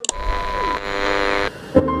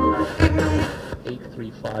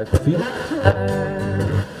3-5 feet.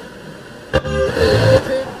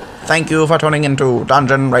 Thank you for tuning into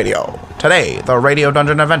Dungeon Radio. Today, the Radio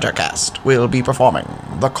Dungeon Adventure Cast will be performing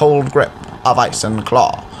The Cold Grip of Ice and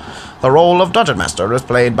Claw. The role of Dungeon Master is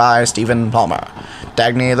played by Stephen Palmer.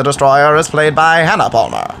 Dagny the Destroyer is played by Hannah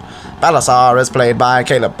Palmer. Balasar is played by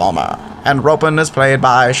Caleb Palmer. And Ropin is played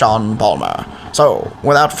by Sean Palmer. So,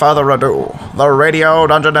 without further ado, the Radio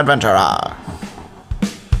Dungeon Adventurer.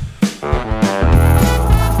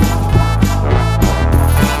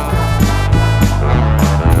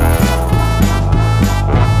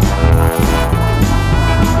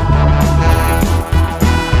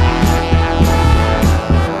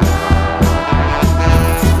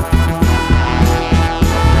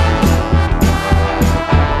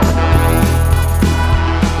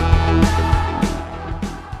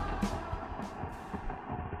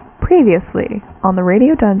 Previously on the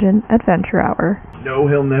Radio Dungeon Adventure Hour. No,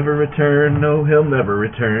 he'll never return, no, he'll never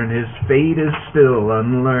return. His fate is still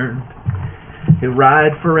unlearned. He'll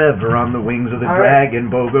ride forever on the wings of the dragon,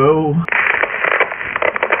 Bogo.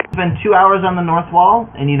 It's been 2 hours on the north wall,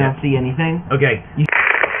 and you don't see anything. Okay. You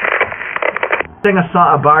sing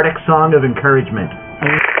a bardic song of encouragement.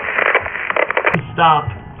 Stop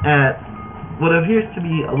at what appears to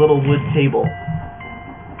be a little wood table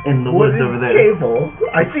in the woods over there. Table?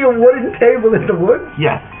 I see a wooden table in the woods?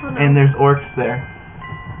 Yes, and there's orcs there.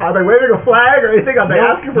 Are they waving a flag or anything? Are they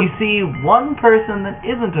asking for... You see one person that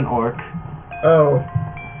isn't an orc. Oh.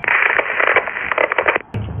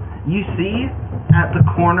 You see at the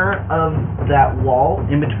corner of that wall,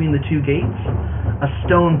 in between the two gates, a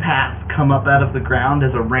stone path come up out of the ground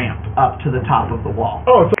as a ramp up to the top of the wall.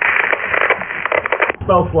 Oh, so...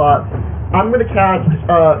 Spell slot. I'm going to cast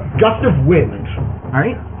Gust of Wind.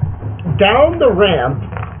 Alright. Down the ramp,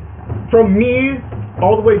 from me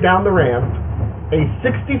all the way down the ramp, a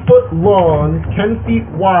 60-foot long, 10 feet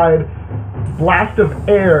wide blast of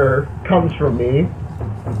air comes from me.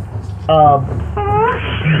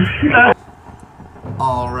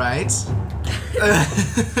 Alright.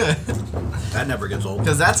 That never gets old.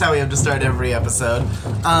 Because that's how we have to start every episode.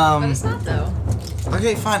 But it's not, though.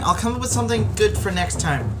 Okay, fine. I'll come up with something good for next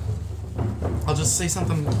time. I'll just say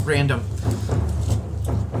something random.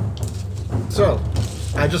 So,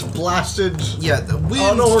 I just blasted. Yeah, the wind.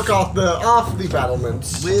 Oh no, work off the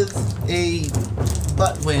battlements with a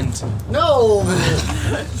butt wind. No.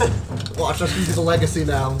 Watch us do the legacy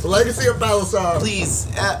now. The legacy of Balasar. Please,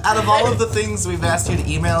 out of all of the things we've asked you to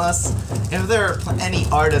email us, if there are any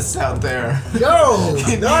artists out there, No,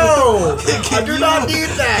 no, I do not need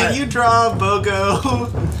that. Can you draw a Bogo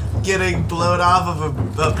getting blown off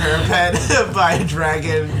of a parapet by a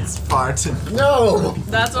dragon's fart? No,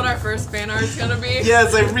 That's what our first fan art's gonna be.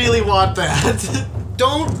 Yes, I really want that.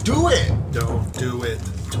 don't do it. Don't do it.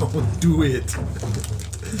 Don't do it.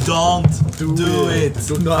 Don't do it.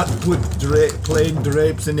 Do not put plague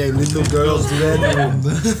drapes in a little girl's bedroom. For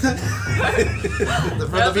That's the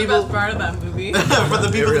the people, best part of that movie. for the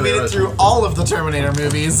people who made it through all of the Terminator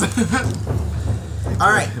movies.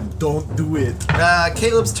 Alright. Don't do it.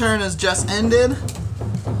 Caleb's turn has just ended.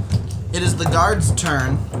 It is the guard's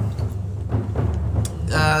turn.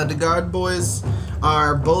 The guard boys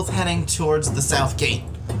are both heading towards the south gate.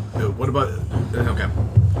 What about... Okay.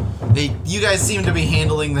 You guys seem to be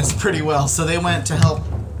handling this pretty well, so they went to help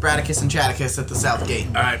Bradicus and Chaticus at the south gate.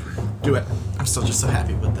 Alright, do it. I'm still just so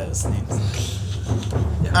happy with those names.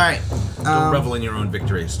 Yeah. Alright. Don't revel in your own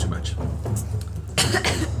victories too much.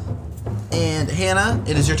 And Hannah,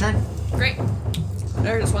 it is your turn. Great.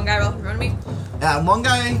 There's just one guy right in front of me. One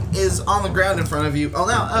guy is on the ground in front of you. Oh,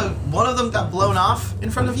 no. One of them got blown off in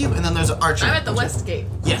front of you, and then there's an archer. I'm at the west gate.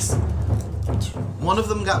 Yes. One of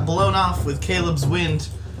them got blown off with Caleb's wind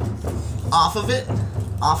off of it.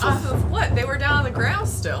 Off of what? They were down on the ground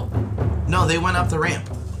still. No, they went up the ramp.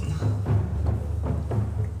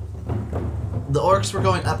 The orcs were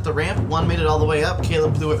going up the ramp. One made it all the way up.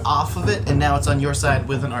 Caleb blew it off of it, and now it's on your side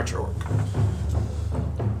with an archer orc.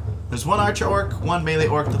 There's one archer orc, one melee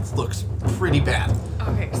orc that looks pretty bad.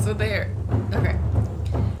 Okay, so there. Okay.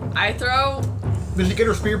 I throw. Did you get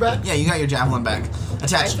her spear back? Yeah, you got your javelin back.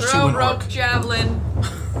 Attached I to throw an rope orc. javelin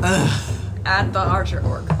at the archer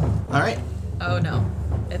orc. Alright. Oh no,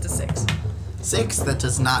 it's a 6. 6, that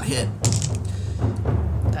does not hit.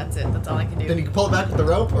 That's it. That's all I can do. Then you can pull it back with the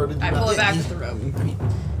rope, or did you I not? pull it back with the rope.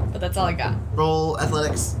 But that's all I got. Roll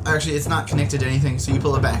athletics. Actually, it's not connected to anything, so you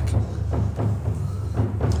pull it back.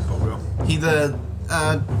 Oh, well.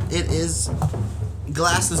 It is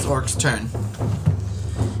Glasses Orc's turn.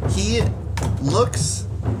 He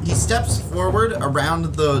steps forward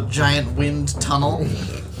around the giant wind tunnel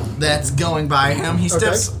that's going by him. He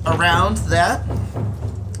steps around that,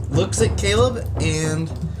 looks at Caleb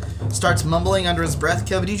and starts mumbling under his breath.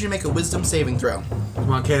 Caleb, I need you to make a wisdom saving throw. Come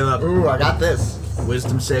on, Caleb. Ooh, I got this.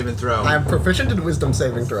 Wisdom saving throw. I'm proficient in wisdom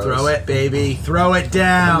saving throws. Throw it, baby. Throw it I'm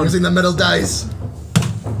down. using the middle dice.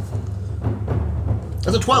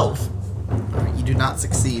 That's a 12. Alright, you do not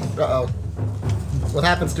succeed. Uh-oh. What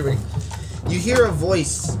happens to me? You hear a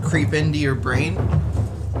voice creep into your brain,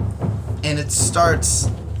 and it starts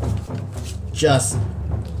just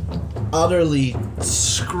utterly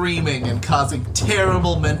screaming and causing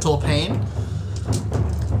terrible mental pain.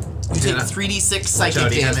 You take 3d6 psychic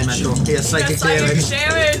damage. He has psychic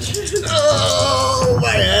damage. Oh, my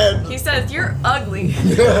head. He says, "You're ugly."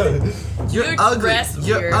 You're You ugly. dress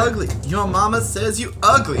You're weird. ugly. Your mama says you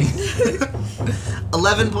ugly.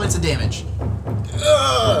 11 points of damage.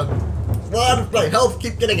 Why does my health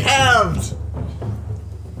keep getting halved?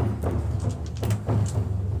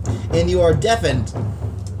 And you are deafened.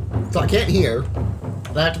 So I can't hear.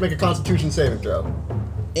 I have to make a Constitution saving throw.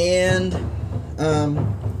 And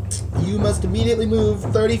you must immediately move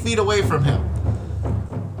 30 feet away from him.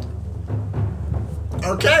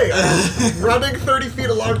 Okay, I'm running 30 feet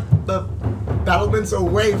along the battlements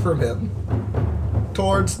away from him.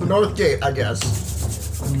 Towards the north gate, I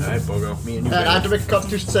guess. Alright, Bogo. Me and you. And I have to make a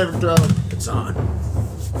Constitution saving throw. It's on.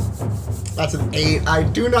 That's an 8. I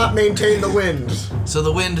do not maintain the wind. So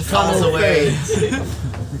the wind falls Tunnel away. fades.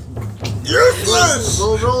 Useless!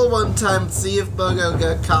 We'll roll one time to see if Bogo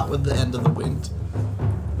got caught with the end of the wind.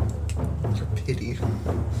 For pity.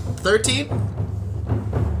 13?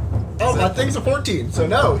 Oh, my thing's a 14, so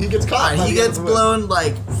no, he gets caught. by He the end gets of the wind. blown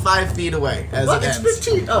like 5 feet away as What? it It's ends.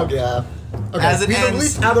 15. Oh, yeah. Okay, As it he's at ends,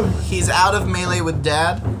 least out of... he's out of melee with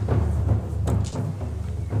Dad,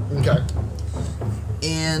 Okay.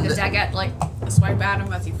 and Does that get like a swipe at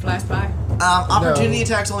him as he flies by? opportunity No.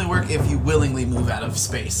 attacks only work if you willingly move out of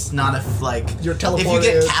space, not if like You're if you teleported.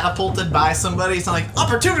 get catapulted by somebody. It's not like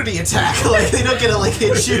opportunity attack. Like they don't get to like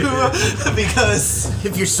hit you because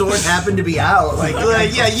If your sword happened to be out, like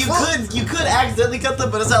yeah, you could accidentally cut them,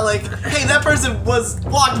 but it's not like hey that person was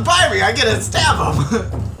walked by me. I get to stab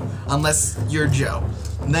him. Unless you're Joe,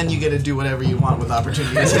 and then you get to do whatever you want with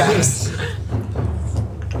opportunity attacks.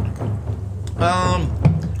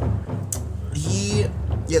 He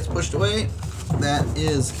gets pushed away. That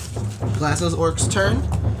is Glasses Orc's turn.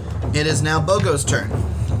 It is now Bogo's turn.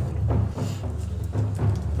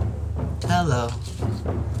 Hello,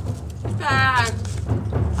 Ah,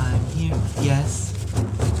 I'm here. Yes.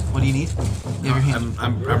 What do you need? You have your hand.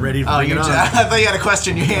 I'm ready to Oh, bring you it on. I thought you had a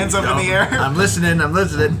question. Your hands up in the air. I'm listening. I'm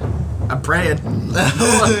I'm praying.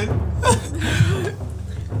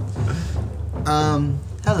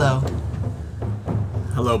 Hello.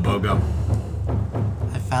 Hello, Bogo.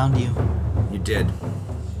 I found you. You did.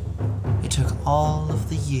 It took all of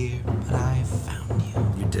the year, but I found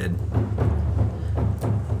you. You did.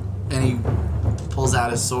 And he pulls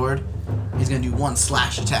out his sword. He's gonna do one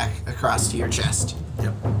slash attack across to your chest.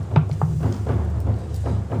 Yep.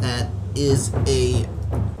 That is a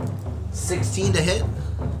 16 to hit.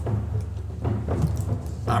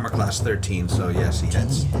 Armor class 13, so yes, he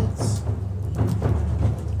hits. He hits.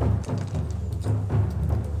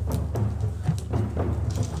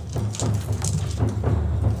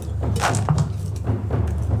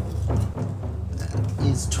 That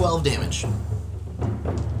is 12 damage.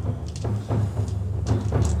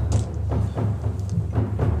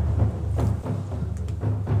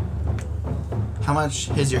 How much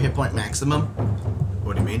is your hit point maximum?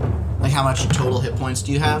 What do you mean? Like how much total hit points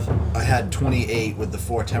do you have? I had 28 with the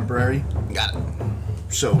 4 temporary, Got it.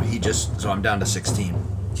 so I'm down to 16.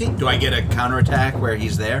 Okay. Do I get a counterattack where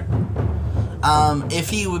he's there? If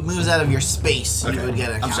he moves out of your space, you would get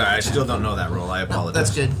a I'm sorry, I still don't know that roll. I No,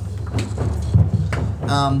 apologize. that's good.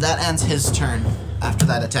 That ends his turn after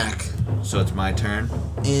that attack. So it's my turn?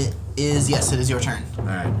 It is, yes, it is your turn.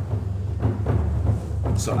 Alright.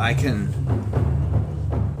 So I can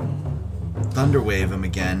Thunderwave him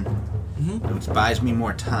again, which buys me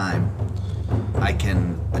more time. I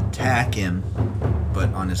can attack him,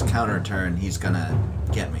 but on his counter turn, he's gonna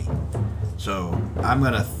get me. So I'm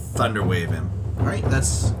gonna Thunderwave him Alright,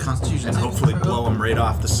 that's Constitution. and saving hopefully throw. blow him right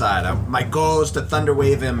off the side. My goal is to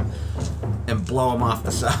Thunderwave him and blow him off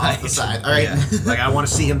the side. Off the side, alright. Yeah. Like I want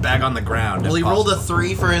to see him back on the ground. Well, if he rolled a possible.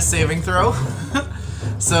 3 for his saving throw.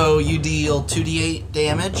 So you deal 2d8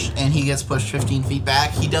 damage, and he gets pushed 15 feet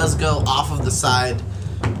back. He does go off of the side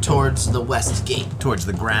towards the west gate. Towards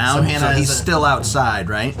the ground. So Hannah he's is a- still outside,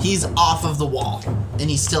 right? He's off of the wall, and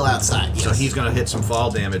he's still outside. Yes. So he's gonna hit some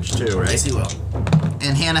fall damage too, right? Yes, he will.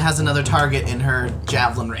 And Hannah has another target in her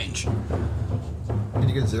javelin range. Did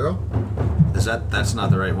you get 0? That's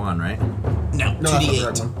not the right one, right? No, No, that's not the 2d8.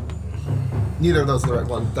 right one. Neither of those are the right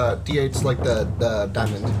one. The D8's like the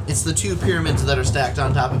diamond. It's the two pyramids that are stacked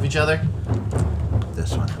on top of each other.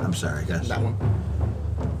 This one. I'm sorry, guys. That one.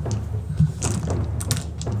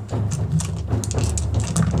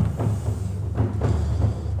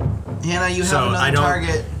 Hannah, you have So, another I don't-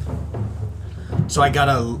 target. So I got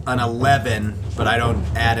an 11, but I don't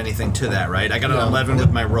add anything to that, right? I got an No. 11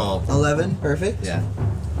 with my roll. 11, perfect. Yeah.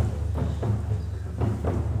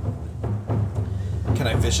 Can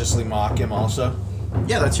I viciously mock him also?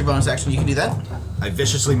 Yeah, that's your bonus action. You can do that. I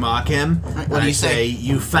viciously mock him. Right, what and do I you say?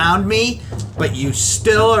 You found me, but you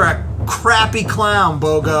still are a crappy clown,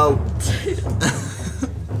 Bogo.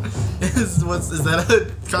 Is that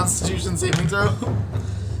a Constitution saving throw?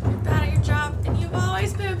 You're bad at your job, and you've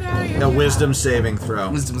always been bad at your A job. wisdom saving throw.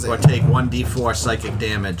 Wisdom Or saving. take 1d4 psychic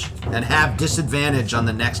damage. And have disadvantage on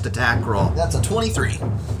the next attack roll. That's a 23.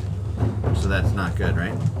 So that's not good,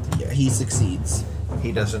 right? Yeah, he succeeds.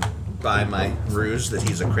 He doesn't buy my ruse that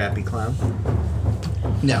he's a crappy clown.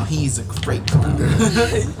 No, he's a great clown.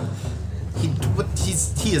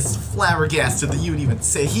 He is flabbergasted that you would even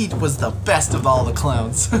say he was the best of all the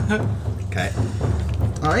clowns. Okay.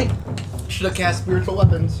 All right. Should have cast spiritual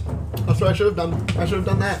weapons. That's what I should have done. I should have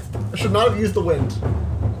done that. I should not have used the wind.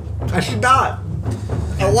 I should not.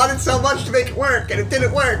 I wanted so much to make it work, and it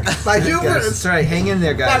didn't work. My Guys, hubris. that's right. Hang in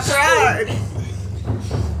there, My guys. pride.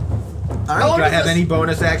 All How long right. Do I is have this? any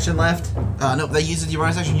bonus action left? No, that uses your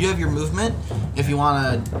bonus action. You have your movement. If you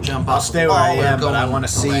want to jump off I'll stay the where wall I or am, go but I want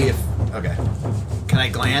to see away. if... Okay. Can I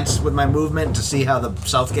glance with my movement to see how the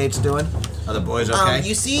South Gate's doing? Are the boys okay?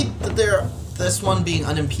 You see that this one being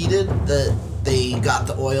unimpeded, that they got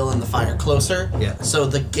the oil and the fire closer. Yeah. So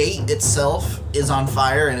the gate itself is on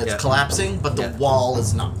fire and it's Yeah. collapsing, but the Yeah. wall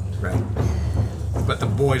is not. Right. But the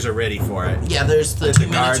boys are ready for it. Yeah, there's the Did two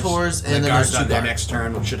minotaurs and the then guards there's two on their guards. next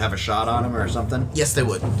turn should have a shot on him or something? Yes, they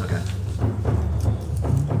would. Okay.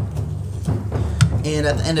 And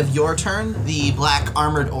at the end of your turn, the black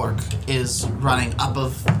armored orc is running up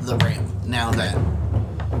of the ramp. Now that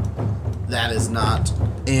is not.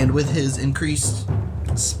 And with his increased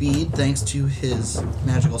speed, thanks to his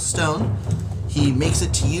magical stone, he makes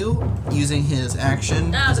it to you using his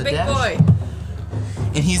action Ah, as the a big dash. boy.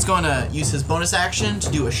 And he's going to use his bonus action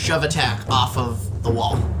to do a shove attack off of the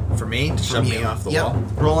wall. For me? To from shove me you. off the Yep. wall?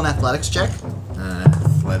 Roll an athletics check.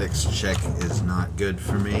 Athletics check is not good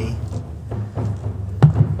for me.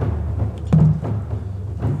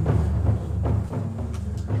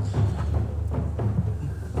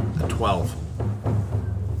 A 12.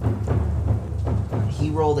 He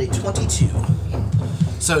rolled a 22.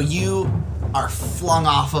 So you are flung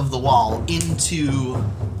off of the wall into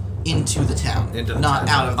the town. Into the not town.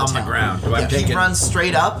 out of the On the town. ground. Do I Yeah, take he it- runs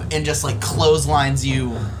straight up and just like clotheslines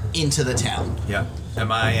you into the town. Yeah.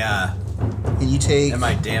 Am I And you take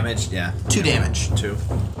damaged? Yeah. 2 damage. 2.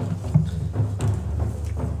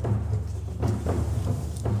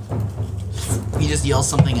 He just yells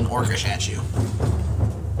something in Orcish at you.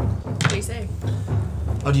 What do you say?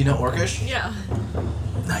 Oh, do you know Orcish? Yeah.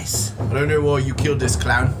 Nice. I don't know why you killed this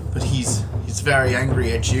clown, but he's very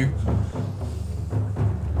angry at you.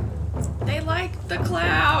 They like the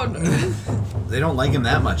clown. They don't like him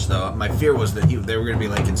that much, though. My fear was that they were going to be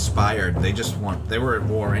like inspired. They were at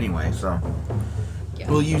war anyway, so.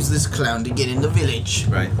 We'll use this clown to get in the village.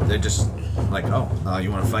 Right. They're just like, oh,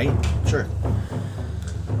 you want to fight? Sure.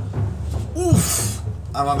 Oof.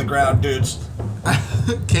 I'm on the ground, dudes.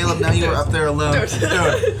 Caleb, now you are up there alone.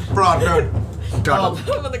 Dude, bro, dude.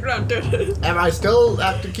 I'm on the ground, dude. Am I still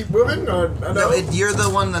have to keep moving, or No, you're the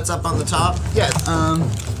one that's up on the top. Yes.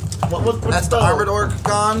 What's That's the spell? armored orc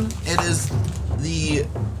gone. It is the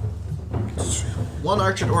one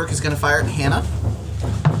archered orc is going to fire at Hannah.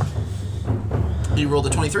 You rolled a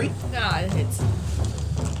 23, Nah, it hits.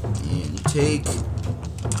 and you take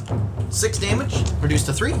 6 damage, reduced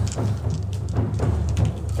to 3,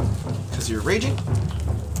 because you're raging.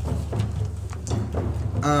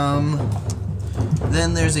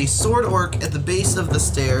 Then there's a sword orc at the base of the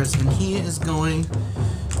stairs, and he is going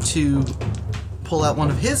to pull out one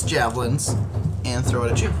of his javelins and throw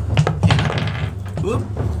it at you. Hannah. Whoop.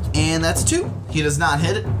 And that's a 2. He does not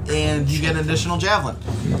hit it, and you get an additional javelin.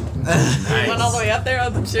 Went all the way up there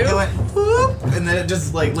on the two. It went whoop, and then it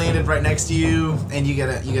just like landed right next to you, and you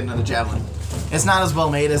get another javelin. It's not as well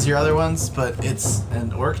made as your other ones, but it's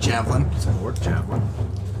an orc javelin. It's an orc javelin.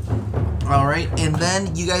 All right, and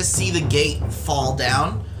then you guys see the gate fall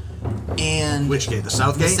down, and Which gate? The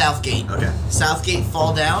south gate? the south gate. Okay. South gate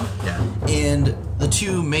fall down, Yeah. and the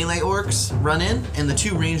 2 melee orcs run in, and the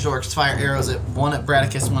 2 ranged orcs fire arrows at one at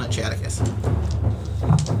Bradicus, one at Chaticus.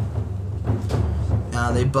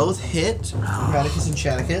 They both hit Bradicus and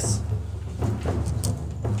Chaticus.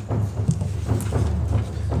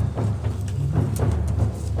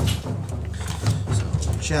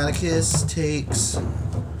 Shadicus takes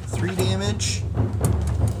 3 damage.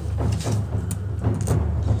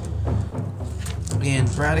 And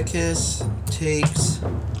Bradicus takes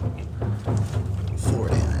 4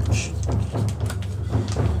 damage.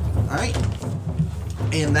 Alright.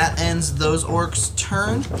 And that ends those orcs'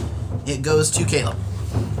 turn. It goes to Caleb.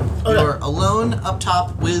 Okay. You're alone up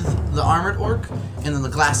top with the armored orc, and then the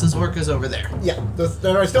glasses orc is over there. Yeah. Do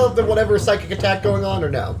I still have the whatever psychic attack going on, or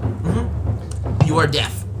no? You are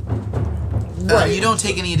deaf. Right. You don't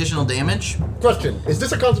take any additional damage. Question: is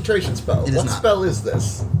this a concentration spell? It is What not. spell is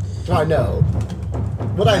this? Do I know?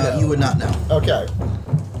 Would I know? You would not know. Okay.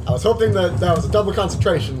 I was hoping that was a double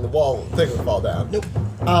concentration and the wall thing would fall down. Nope.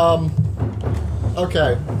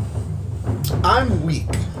 Okay. I'm weak.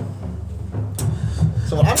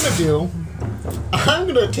 So what I'm gonna do, I'm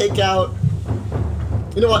gonna take out...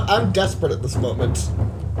 You know what? I'm desperate at this moment.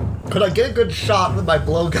 Could I get a good shot with my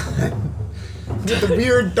blowgun? With the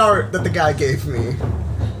weird dart that the guy gave me.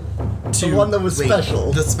 The one that was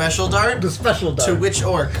special. The special dart? The special dart. To which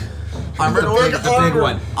orc? Armored The orc? big armored-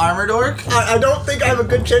 one. Armored orc? I don't think I have a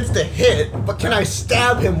good chance to hit, but can I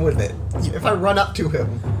stab him with it if I run up to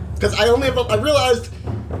him? Because I realized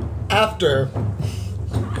after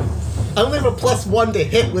I only have a +1 to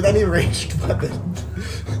hit with any ranged weapon.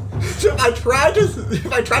 So if I try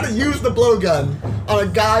to use the blowgun on a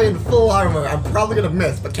guy in full armor, I'm probably gonna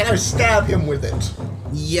miss. But can I stab him with it?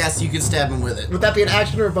 Yes, you can stab him with it. Would that be an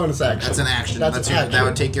action or a bonus action? That's an action. That's an action. That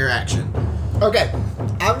would take your action. Okay,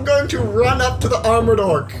 I'm going to run up to the armored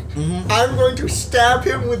orc. Mm-hmm. I'm going to stab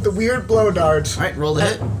him with the weird blow dart. Alright, roll the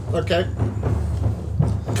hit. Okay.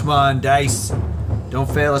 Come on, dice. Don't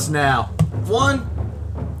fail us now. 1.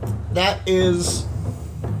 That is...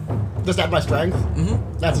 Does that my strength?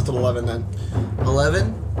 Mm-hmm. That's just an 11 then.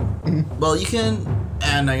 11. Well, you can...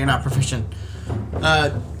 no, you're not proficient.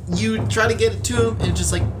 You try to get it to him, and it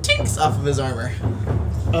just like tinks off of his armor.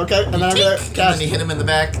 Okay, and then I'm Tink, gonna and then cast... you hit him in the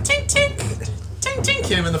back. Tink, tink, tink, tink.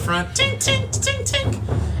 Hit him in the front. Tink, tink, tink,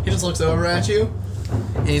 tink. He just looks over at you,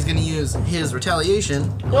 and he's gonna use his retaliation.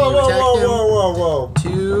 Whoa, You whoa, attack whoa, him whoa, whoa, whoa.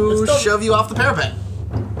 To It's still- shove you off the parapet.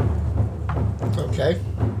 Okay.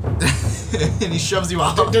 And he shoves you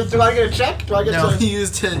off. Do I get a check? Do I get No, to... he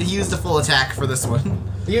used a full attack for this one.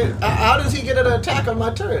 How does he get an attack on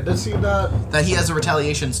my turret? Does he not... That he has a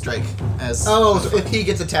retaliation strike as. Oh, so if he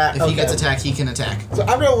gets attacked... If he gets attacked, he can attack. So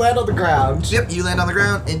I'm gonna land on the ground. Yep, you land on the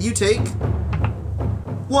ground and you take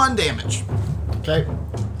 1 damage. Okay.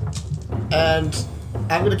 And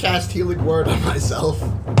I'm gonna cast Healing Word on myself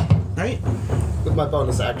Right? with my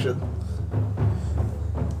bonus action.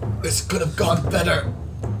 This could have gone better.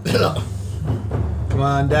 Come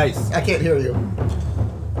on, dice. I can't hear you.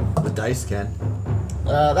 The dice can.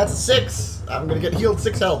 That's a 6. I'm gonna get healed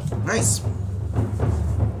 6 health. Nice.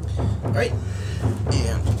 Alright.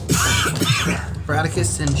 And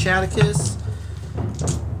Bradicus and Shadicus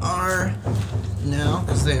are now,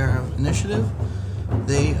 because they are initiative,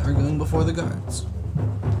 they are going before the guards.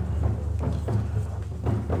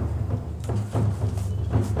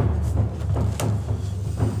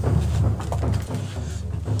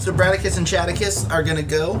 So Bradicus and Shadicus are gonna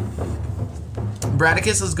go.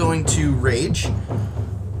 Bradicus is going to rage.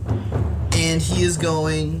 And he is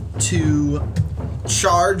going to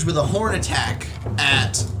charge with a horn attack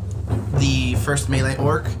at the first melee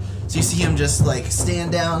orc. So you see him just like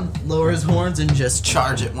stand down, lower his horns, and just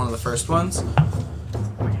charge at one of the first ones.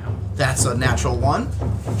 That's a natural 1.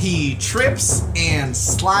 He trips and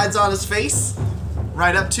slides on his face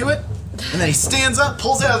right up to it. And then he stands up,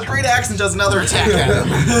 pulls out his great axe, and does another attack at him.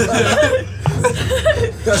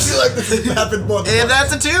 I feel like this has happened more than And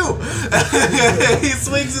that's a 2. He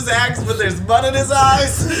swings his axe, but there's mud in his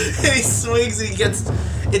eyes. And he swings, and it gets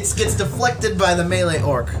deflected by the melee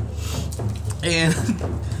orc. And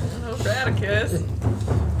Oh, Bradicus.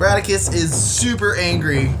 Bradicus is super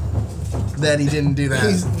angry that he didn't do that.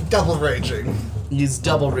 He's double raging. He's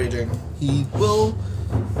double raging. He will.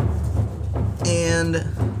 And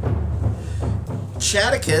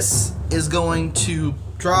Shadicus is going to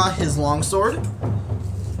draw his longsword.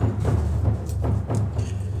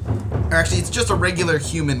 Or actually, it's just a regular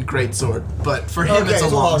human greatsword, but for him it's a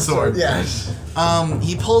longsword. Yes.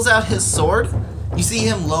 He pulls out his sword. You see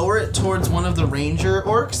him lower it towards one of the ranger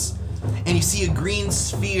orcs, and you see a green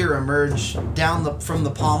sphere emerge down from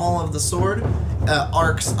the pommel of the sword,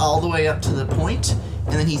 arcs all the way up to the point,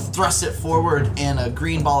 and then he thrusts it forward, and a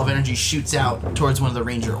green ball of energy shoots out towards one of the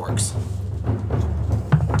ranger orcs.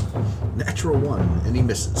 Natural 1, and he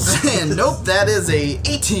misses. And nope, that is a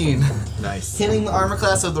 18. Nice. Hitting the armor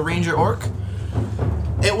class of the ranger orc.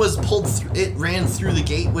 It ran through the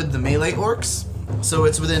gate with the melee orcs, so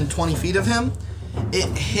it's within 20 feet of him.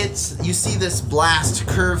 It hits. You see this blast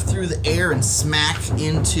curve through the air and smack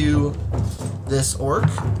into this orc.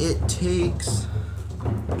 It takes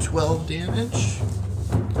 12 damage.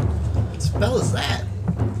 What spell is that?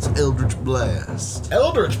 It's Eldritch Blast.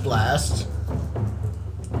 Eldritch Blast.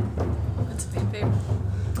 That's my favorite.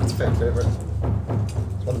 That's a fan favorite.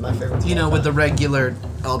 It's one of my favorites. You of know, all with the time. regular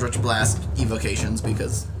Eldritch Blast evocations,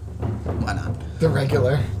 because why not? the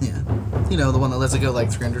regular Yeah. You know, the one that lets it go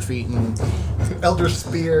like 300 feet and Elder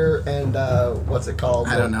Spear and what's it called?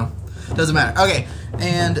 I don't know. Doesn't matter. Okay,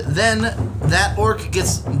 and then that orc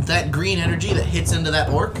gets that green energy that hits into that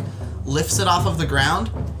orc, lifts it off of the ground,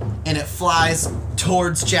 and it flies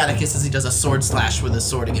towards Jadakiss as he does a sword slash with his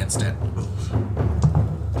sword against it.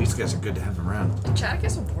 These guys are good to have around. Chadwick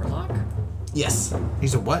is a warlock? Yes.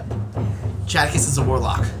 He's a what? Jadakiss is a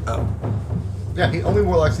warlock. Oh. Yeah, only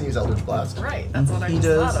warlocks can use Eldritch Blast. Right, that's what I He just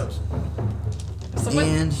does. thought of. So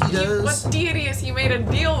And he does- What deity has he made a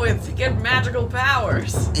deal with to get magical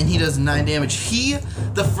powers? And he does 9 damage.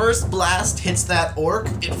 The first blast hits that orc,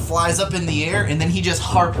 it flies up in the air, and then he just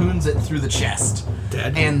harpoons it through the chest.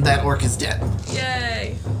 Dead? And that orc is dead.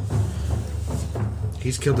 Yay!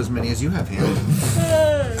 He's killed as many as you have, Hannah.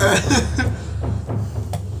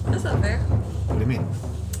 That's not fair. What do you mean?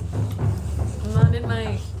 I'm not in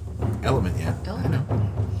my Element, yeah. element. I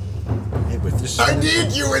know. Hey, with this. I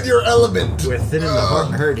need you in your element. We're thinning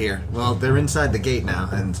the herd here. Well, they're inside the gate now,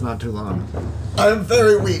 and it's not too long. I'm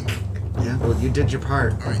very weak. Yeah, well, you did your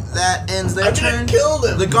part. Alright, that ends their I turn. didn't kill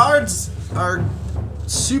them. The guards are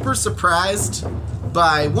super surprised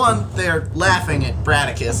by, one, they're laughing at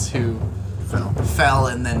Bradicus, who fell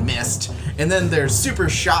and then missed. And then they're super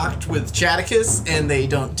shocked with Chadicus, and they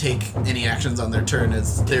don't take any actions on their turn,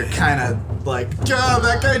 as they're kind of like, God,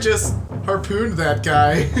 that guy just harpooned that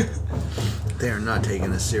guy. They are not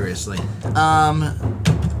taking this seriously.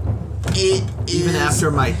 It Even is-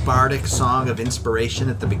 after my bardic song of inspiration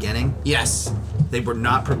at the beginning, Yes. they were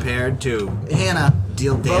not prepared to Hannah,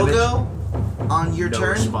 deal damage. Bogo, on your No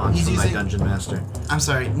turn, response he's from using... my dungeon master. I'm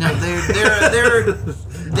sorry. No, they're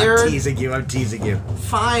I'm teasing you. I'm teasing you.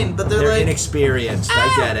 fine, but they're They're like, inexperienced.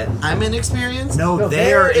 I get it. I'm inexperienced? No,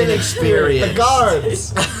 they're inexperienced. The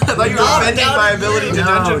guards. I thought you were Not offending down my to ability you. to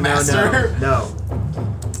Dungeon Master. No.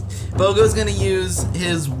 Bogo's gonna use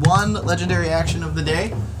his one legendary action of the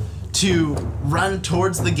day to run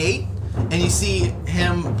towards the gate, and you see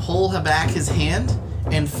him pull back his hand,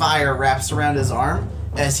 and fire wraps around his arm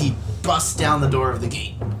as he busts down the door of the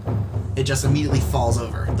gate. It just immediately falls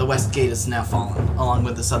over. The west gate is now fallen, along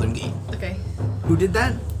with the southern gate. Okay. Who did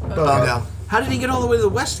that? Bogo. How did he get all the way to the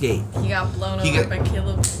west gate? He got blown He over got- by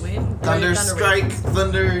Caleb's wind. Thunder Thunder strike, wave.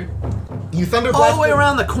 thunder. You thunder All blast the way him,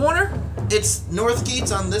 around the corner? It's north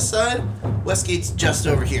gate's on this side, west gate's just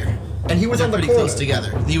over here. and he was They're on the pretty corner close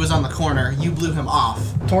together. He was on the corner. You blew him off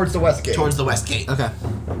towards the west gate. towards the west gate. Okay.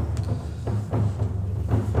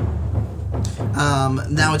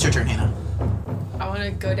 Now it's your turn, Hannah. I want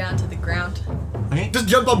to go down to the ground. Okay. Just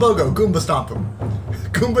jump on Bogo. Goomba stomp him.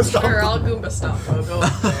 Goomba stomp Sure, him. I'll Goomba stomp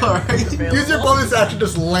Bogo. Alright. Use your bonus action.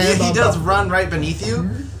 Just land He on does top. run right beneath you,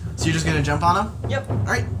 so you're just gonna jump on him. Yep. All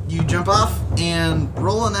right, you jump off and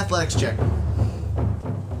roll an athletics check.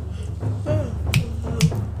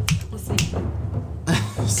 Let's see.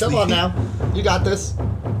 Come on now. You got this.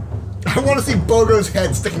 I want to see Bogo's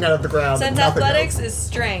head sticking out of the ground. Since Nothing athletics else. is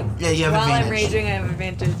strength. Yeah, you have While I'm advantage. raging, I have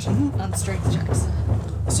advantage on strength checks.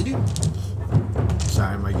 Yes, you do.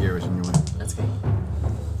 Sorry, my gear was in your way. That's okay.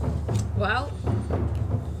 Well,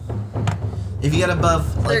 If you get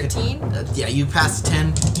above like 13? yeah, you pass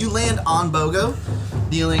 10. You land on Bogo,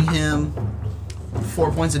 dealing him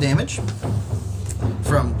 4 points of damage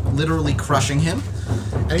from literally crushing him,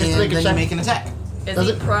 And he has to make a then check. you make an attack. is Does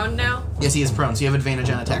he it- prone now? Yes, he is prone, so you have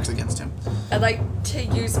advantage on attacks against him. I'd like to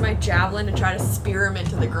use my javelin and try to spear him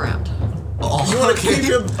into the ground. Oh, You want to keep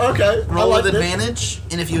him? Okay. I Roll like with this. advantage,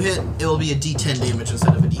 and if you hit, it will be a D10 damage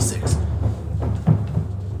instead of a D6.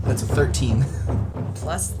 That's a 13.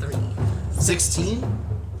 Plus 3. 16?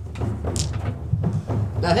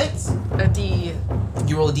 That hits. A D.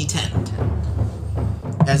 You roll a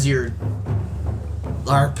D10 as you're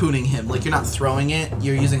harpooning him. Like, you're not throwing it,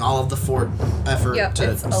 you're using all of the fort effort Yep,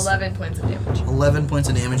 to... it's 11 points of damage. 11 points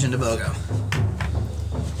of damage into Bogo.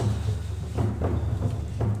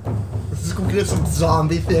 This is gonna get some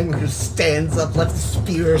zombie thing who just stands up, lets the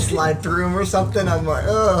spear slide through him or something. I'm like,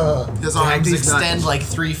 ugh. His arms he's not- extend like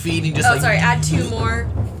 3 feet, he just Oh, like... sorry, add 2 more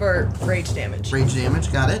for rage damage. Rage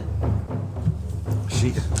damage, got it.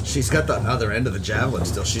 She's got the other end of the javelin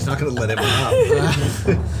still. She's not going to let him up.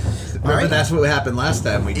 Remember, that's what happened last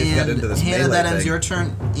time. We just got into this Hannah, melee that ends thing. your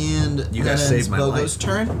turn, and You that guys ends saved my Bogo's life.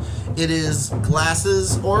 turn. It is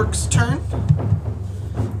Glasses Orc's turn.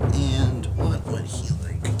 And what would he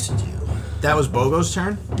like to do? That was Bogo's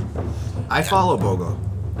turn? I follow Bogo.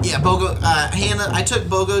 Yeah, Bogo. Hannah, I took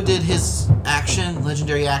Bogo, did his action,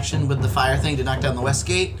 legendary action with the fire thing to knock down the west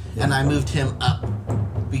gate, and I moved him up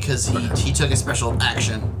because he took a special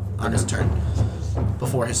action on his turn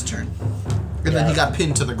before his turn. And then he got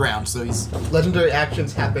pinned to the ground, so he's... Legendary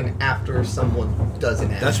actions happen after someone does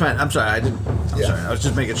an action. That's fine. I'm sorry. I'm sorry. I was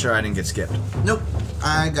just making sure I didn't get skipped. Nope.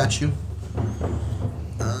 I got you.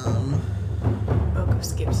 Bogo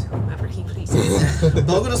skips whomever he pleases.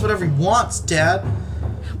 Bogo does whatever he wants, Dad.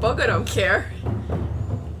 Bogo don't care.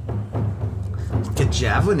 Get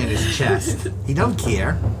javelin in his chest. He don't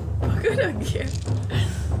care. Bogo don't care.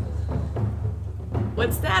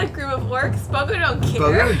 What's that, a group of orcs? Bogo don't care.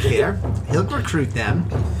 Bogo don't care. He'll recruit them.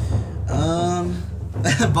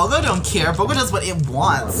 Bogo don't care. Bogo does what it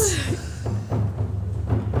wants.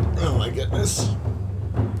 Oh my goodness.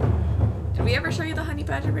 Did we ever show you the honey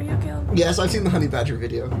badger video, Caleb? Yes, I've seen the honey badger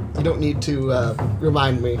video. You don't need to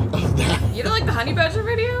remind me of that. You don't like the honey badger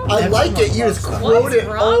video? I like it. You just quote it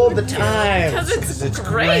all the time. Because it's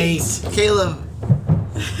great. Caleb,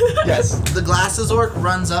 Yes. the Glasses Orc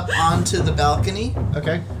runs up onto the balcony.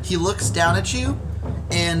 Okay. He looks down at you,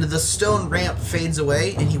 and the stone ramp fades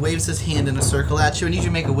away, and he waves his hand in a circle at you. I need you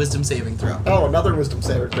to make a wisdom saving throw. Oh, another wisdom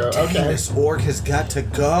saver throw. Okay. This orc has got to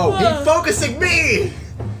go. He's focusing me!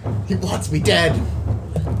 He wants me dead.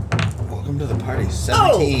 Welcome to the party.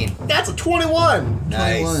 17. Oh, that's a 21.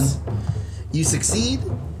 Nice. 21. You succeed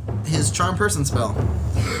his Charm Person spell.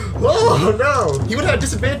 Oh, no. He would have had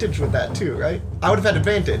disadvantage with that, too, right? I would have had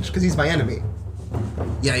advantage, because he's my enemy.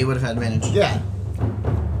 Yeah, you would have had advantage. Yeah.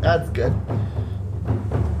 That's good.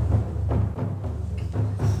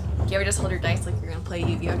 Do you ever just hold your dice like you're gonna play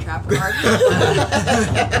Yu-Gi-Oh! Trap card?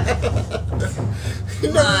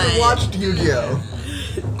 You never even watched Yu-Gi-Oh!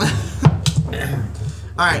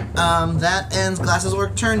 Alright, that ends Glasses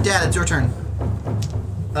Orc turn. Dad, it's your turn.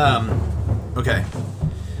 Okay.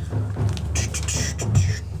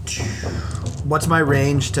 What's my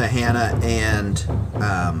range to Hannah and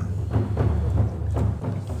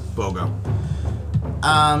Bogo?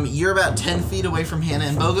 You're about 10 feet away from Hannah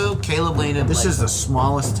and Bogo. Caleb landed. This like, is the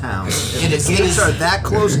smallest town. If It the is- gates are that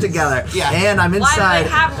close together, Yeah. and I'm Why do inside. they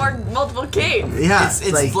have multiple gates? Yeah,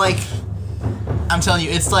 It's like I'm telling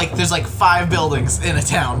you, it's like there's like 5 buildings in a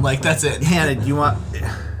town. Like that's it. Hannah, do you want?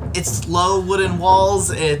 It's low wooden walls.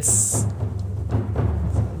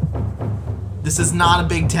 This is not a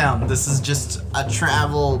big town. This is just a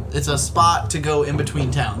travel. It's a spot to go in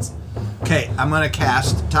between towns. Okay, I'm gonna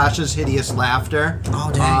cast Tasha's Hideous Laughter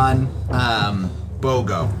Oh, dang. on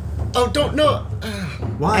Bogo. Oh, don't know.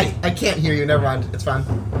 Why? I can't hear you. Never mind. It's fine.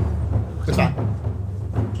 It's fine.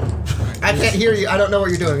 I can't hear you. I don't know what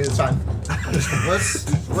you're doing. It's fine.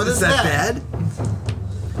 What is that bad?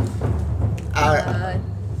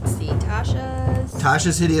 Let's see,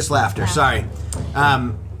 Tasha's Hideous Laughter. Sorry.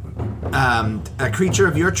 A creature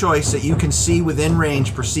of your choice that you can see within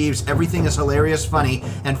range perceives everything as hilarious, funny,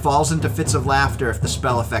 and falls into fits of laughter if the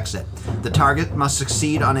spell affects it. The target must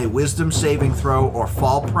succeed on a wisdom saving throw or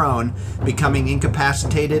fall prone, becoming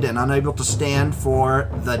incapacitated and unable to stand for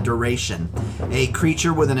the duration. A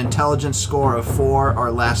creature with an intelligence score of 4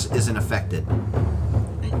 or less isn't affected.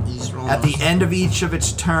 At the end of each of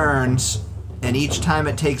its turns, and each time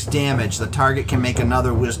it takes damage, the target can make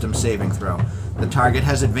another wisdom saving throw. The target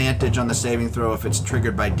has advantage on the saving throw if it's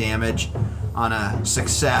triggered by damage. On a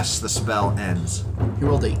success, the spell ends. He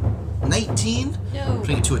rolled a 19. No.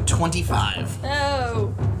 Putting it to a 25.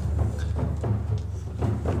 No.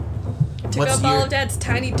 Took What's up all your- of Dad's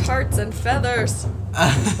tiny tarts and feathers.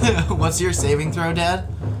 What's your saving throw, Dad?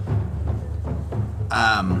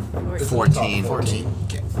 14. 14.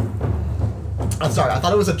 Okay. I'm sorry. I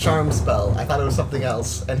thought it was a charm spell. I thought it was something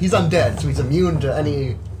else. And he's undead, so he's immune to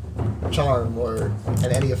any charm and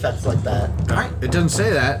any effects like that. Alright. It doesn't say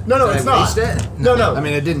that. No, Did it's I not. waste it? No, no. I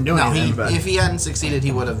mean, it didn't do No, anything, but... if he hadn't succeeded,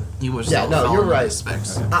 he would have. Yeah, still no, fallen you're into right.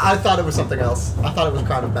 specs. I thought it was something else. I thought it was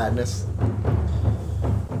Crown of Madness.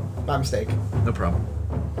 My mistake. No problem.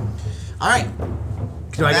 All right.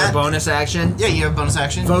 Do I get a That- bonus action? Yeah, you have bonus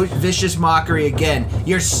action. Vote Vicious Mockery again.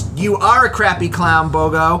 You are a crappy clown,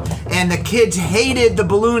 Bogo, and the kids hated the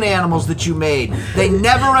balloon animals that you made. They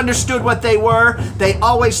never understood what they were. They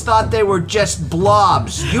always thought they were just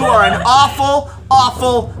blobs. You are an awful,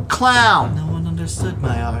 awful clown. No one understood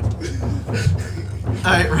my art.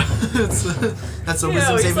 All right, That's the Ew,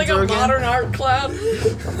 wisdom he's saving like throw a again. modern art clown.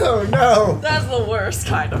 Oh no! That's the worst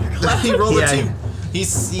kind of clown. He rolled Yeah. a 2. He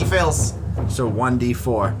fails. So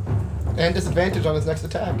 1d4. And disadvantage on his next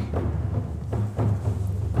attack.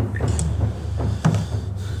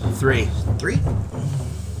 3. 3.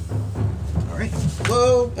 All right.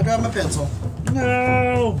 Whoa! I dropped my pencil.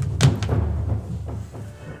 No.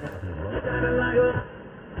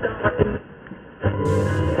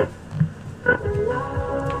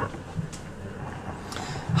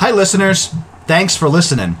 Hi, listeners. Thanks for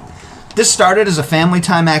listening. This started as a family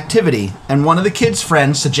time activity, and one of the kids'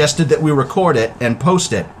 friends suggested that we record it and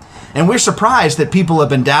post it. And we're surprised that people have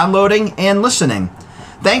been downloading and listening.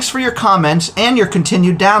 Thanks for your comments and your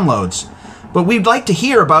continued downloads. But we'd like to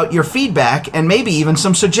hear about your feedback and maybe even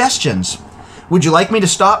some suggestions. Would you like me to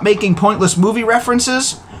stop making pointless movie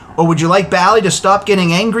references? Or would you like Bally to stop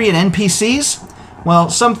getting angry at NPCs? Well,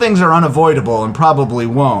 some things are unavoidable and probably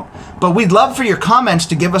won't, but we'd love for your comments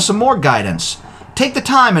to give us some more guidance. Take the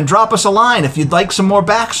time and drop us a line if you'd like some more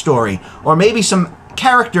backstory, or maybe some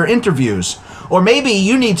character interviews, or maybe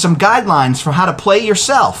you need some guidelines for how to play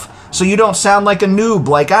yourself so you don't sound like a noob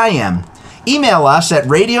like I am. Email us at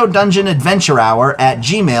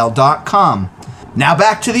radiodungeonadventurehour@gmail.com. Now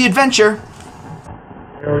back to the adventure.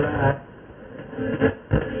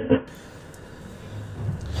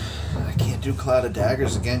 I can't do Cloud of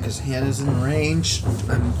Daggers again because Hannah's in range.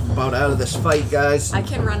 I'm about out of this fight, guys. I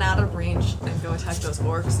can run out of range and go attack those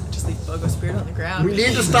orcs and just leave Bogo Spirit on the ground. We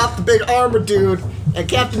need to stop the big armor dude and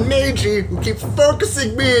Captain Meiji, who keeps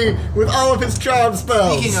focusing me with all of his charm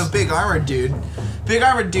spells. Speaking of big armored dude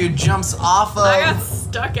jumps off of. I got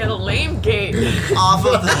stuck at a lame gate. Off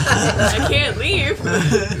of the. I can't leave.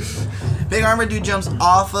 Big armored dude jumps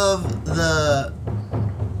off of the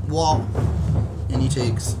wall, and he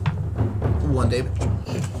takes 1 damage.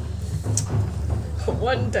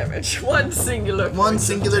 1 damage. 1 singular. One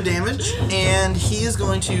singular damage, and he is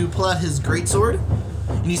going to pull out his greatsword,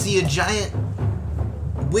 and you see a giant,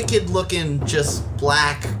 wicked-looking, just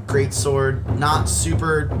black greatsword, not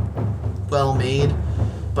super well made,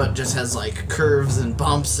 but just has like curves and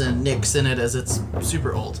bumps and nicks in it as it's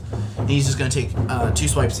super old. And he's just going to take 2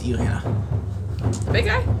 swipes at you, Hannah. The big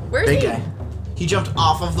guy? Where's Big he? guy. He jumped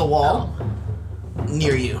off of the wall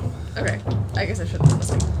near you. Okay. I guess I should have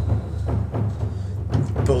listened.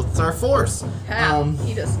 Both are 4s. How?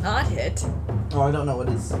 He does not hit. Oh, I don't know what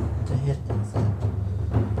his to hit is.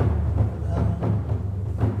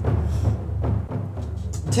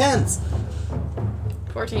 10s.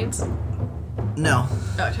 14s. No.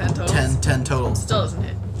 Oh, 10 total. 10 total. Still doesn't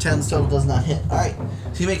hit. 10's total does not hit. Alright.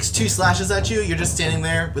 So he makes 2 slashes at you. You're just standing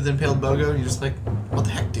there with impaled Bogo, and you're just like, what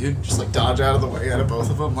the heck, dude? Just like dodge out of the way out of both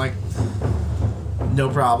of them. Like, no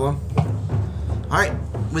problem. Alright.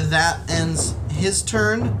 With that ends his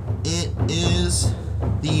turn. It is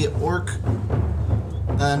the orc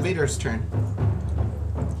invader's turn.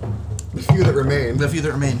 The few that remain. The few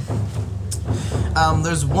that remain.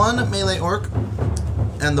 There's 1 melee orc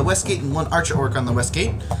on the west gate and 1 archer orc on the west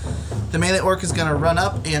gate. The melee orc is going to run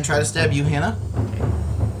up and try to stab you, Hannah.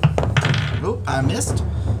 Oh, I missed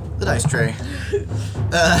the dice tray.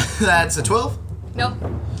 That's a 12. Nope.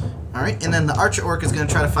 Alright, and then the archer orc is going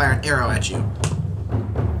to try to fire an arrow at you.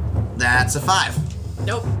 That's a 5.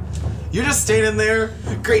 Nope. You're just standing there,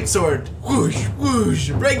 great sword, whoosh, whoosh,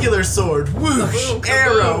 regular sword, whoosh, Kaboom, kaboom.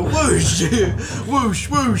 arrow, whoosh, whoosh,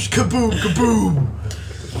 whoosh, kaboom, kaboom.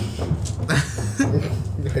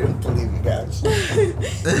 I don't believe you guys.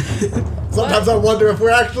 Sometimes I wonder if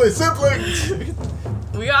we're actually siblings.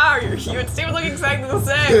 We are. You and Steve look exactly the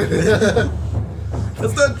same.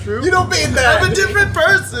 That's not true. You don't mean that. I'm a different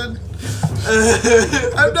person.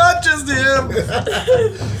 I'm not just him.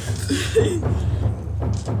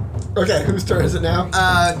 Okay, whose turn is it now?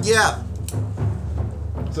 Yeah.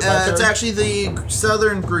 Is it my It's turn? actually the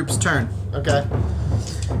southern group's turn. Okay.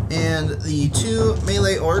 And the 2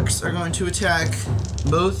 melee orcs are going to attack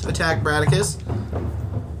Bradicus.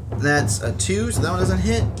 That's a 2, so that one doesn't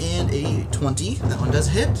hit, and a 20. That one does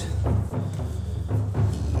hit.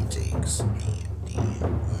 He takes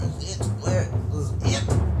where is it?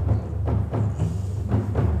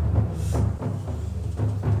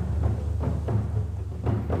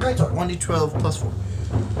 Right, 1d12 plus 4.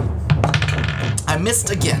 I missed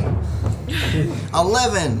again.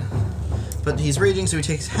 11. But he's raging, so he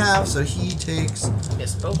takes half, so he takes...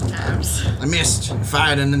 Missed both times. I missed. He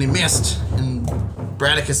fired, and then he missed. And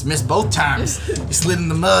Bradicus missed both times. He slid in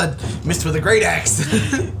the mud, missed with a great axe.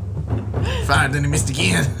 Fired, then he missed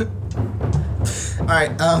again.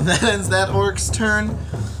 Alright, that ends that orc's turn.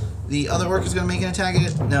 The other orc is going to make an attack at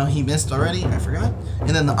it. No, he missed already. I forgot. And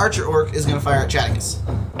then the archer orc is going to fire at Chaticus.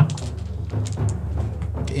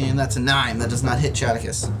 And that's a 9. That does not hit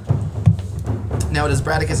Chadicus. Now it is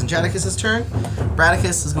Bradicus and Chadicus' turn.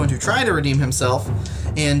 Bradicus is going to try to redeem himself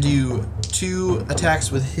and do 2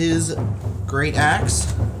 attacks with his Great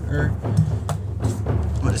Axe. Or,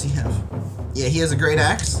 what does he have? Yeah, he has a Great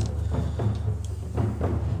Axe.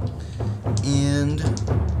 And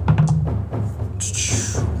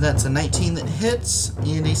that's a 19 that hits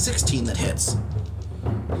and a 16 that hits.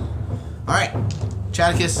 Alright.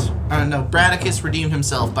 Bradicus redeemed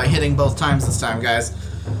himself by hitting both times this time, guys.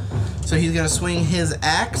 So he's going to swing his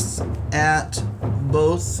axe at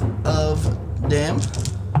both of them.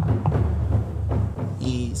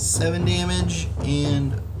 7 damage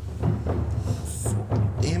and 4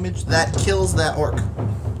 damage. That kills that orc.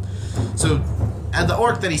 So, at the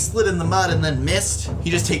orc that he slid in the mud and then missed, he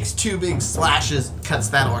just takes 2 big slashes, cuts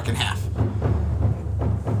that orc in half.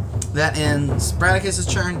 That ends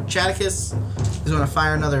Bradicus' turn. Chadicus is going to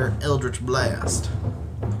fire another Eldritch Blast.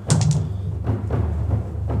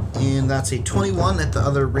 And that's a 21 at the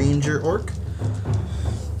other ranger orc.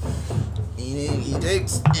 And he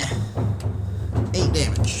takes 8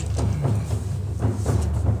 damage.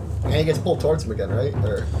 And he gets pulled towards him again, right?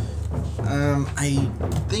 Or I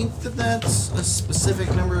think that's a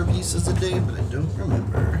specific number of uses a day, but I don't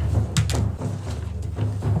remember.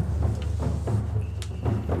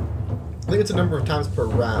 I think it's a number of times per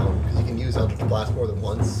round, because you can use Eldritch Blast more than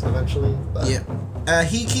once eventually. But... Yeah.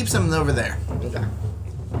 He keeps him over there. Okay.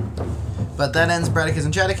 But that ends Bradicus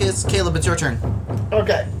and Chadicus. Caleb, it's your turn.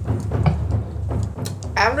 Okay.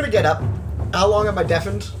 I'm gonna get up. How long am I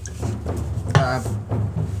deafened? I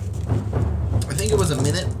think it was a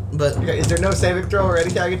minute, but... Okay, is there no saving throw or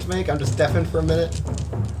anything I get to make? I'm just deafened for a minute.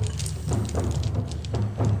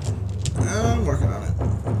 I'm working on it.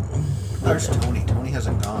 Where's Tony? Tony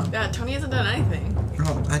hasn't gone. Yeah, Tony hasn't done anything.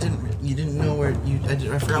 Oh, you didn't know where you... I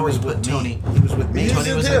forgot where you put Tony. He was with me.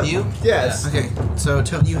 Tony was with you? Yes. Okay, so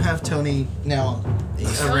you have Tony now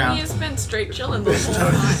around. Tony has been straight chilling the whole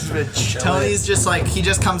time. Tony's just like, he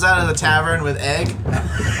just comes out of the tavern with egg.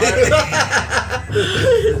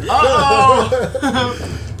 Uh-oh!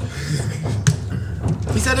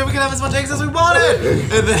 He said that we could have as much eggs as we wanted!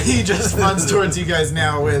 And then he just runs towards you guys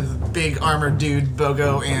now with big armored dude,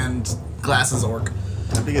 Bogo, and glasses orc.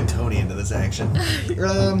 Let me get Tony into this action.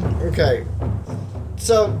 Okay.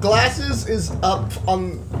 So, Glasses is up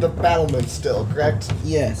on the battlement still, correct?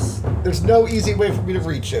 Yes. There's no easy way for me to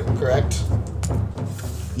reach him, correct?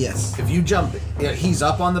 Yes. If you jump, he's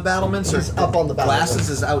up on the battlements? He's up on the battlements. Glasses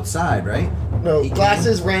is outside, right? No,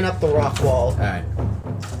 Glasses ran up the rock wall, Alright.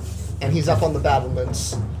 and he's up on the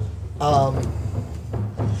battlements.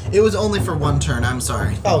 It was only for one turn, I'm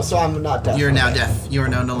sorry. Oh, so I'm not deaf. You're now deaf. You are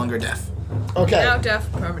now no longer deaf. Okay. Now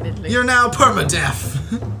deaf permanently. You're now perma-deaf.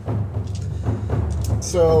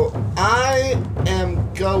 So, I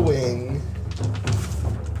am going...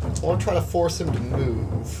 I want to try to force him to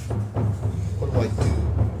move. What do I do?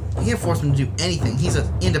 You can't force him to do anything. He's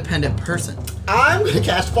an independent person. I'm going to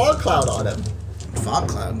cast Fog Cloud on him. Fog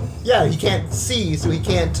Cloud? Yeah, he can't see, so he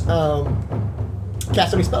can't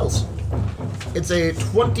cast any spells. It's a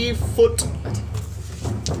 20-foot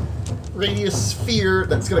radius sphere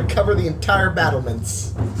that's going to cover the entire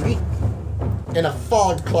battlements. Right. In a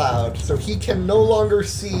fog cloud, so he can no longer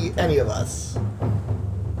see any of us.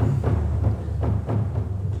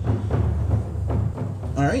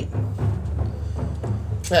 Alright.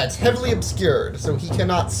 Yeah, it's heavily obscured, so he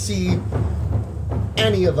cannot see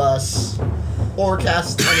any of us or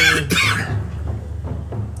cast any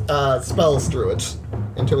spells through it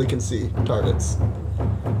until he can see targets.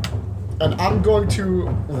 And I'm going to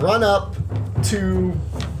run up to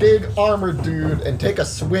big armored dude and take a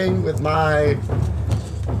swing with my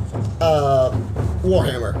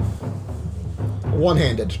warhammer.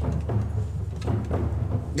 One-handed.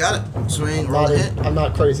 Got it. Swing, roll a hit. I'm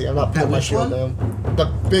not crazy. I'm not putting my which shield one? down. The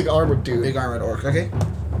big armored dude. Big armored orc, okay.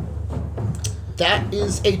 That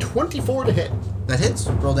is a 24 to hit. That hits.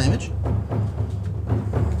 Roll damage.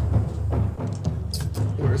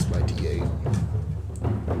 Where's my D8?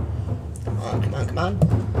 Come on.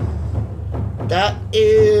 That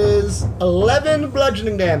is 11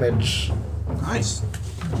 bludgeoning damage. Nice.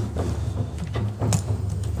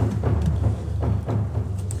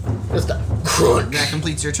 Just a crunch. That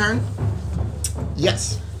completes your turn.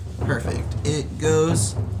 Yes. Perfect. It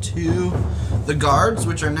goes to the guards,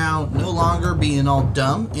 which are now no longer being all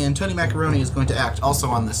dumb, and Tony Macaroni is going to act also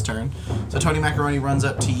on this turn. So Tony Macaroni runs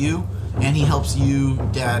up to you, and he helps you,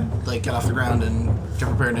 Dad, like get off the ground and get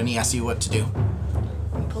prepared, and he asks you what to do.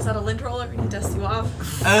 He pulls out a lint roller and he dusts you off.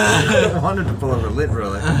 I wanted to pull over a lint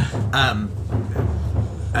roller. I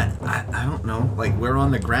don't know. Like, we're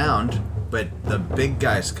on the ground. but the big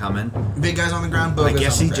guy's coming. Big guy's on the ground. Boga's I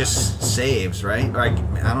guess on he the just saves, right? Or I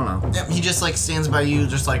don't know. Yep, he just like stands by you,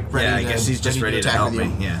 just like ready. Yeah, I guess he's just ready to attack help with you.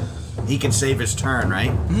 me. Yeah, he can save his turn,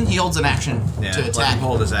 right? He holds an action Yeah, to let attack. him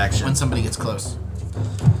hold his action. When somebody gets close.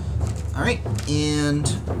 All right, and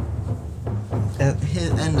at his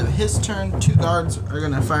end of his turn, 2 guards are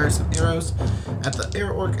gonna fire some arrows at the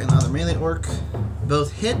air orc and the other melee orc.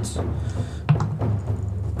 Both hit.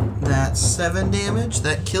 That's 7 damage.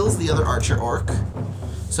 That kills the other archer orc.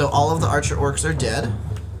 So all of the archer orcs are dead,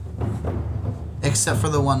 except for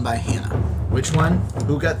the one by Hannah. Which one?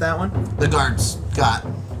 Who got that one? The guards got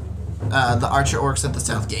the archer orcs at the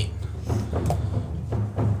south gate.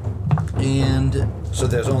 And So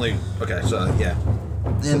there's only okay. So yeah.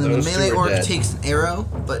 and then the those two melee are orc dead. takes an arrow,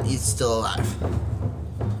 but he's still alive.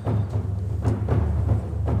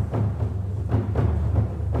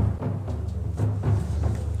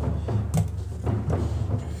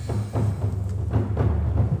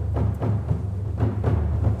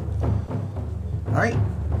 Alright.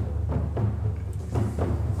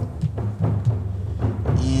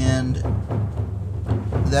 And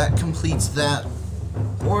that completes that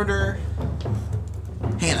order.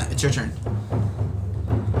 Hannah, it's your turn.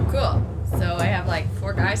 Cool. So I have like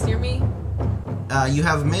 4 guys near me. You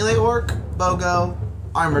have melee orc, bogo,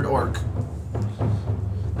 armored orc.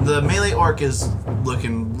 The melee orc is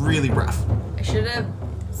looking really rough. I should have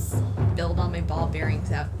built all my ball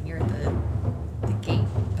bearings out near the gate,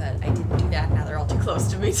 but I didn't do that. Now they're all too close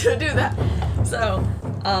to me to do that. So,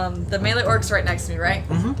 the melee orc's right next to me, right?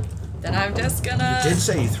 Mm-hmm. Then I'm just gonna. You did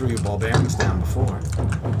say you threw your ball bearings down before.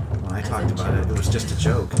 When I talked about it, it was just a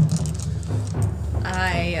joke.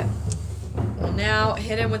 I will now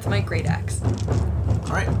hit him with my great axe.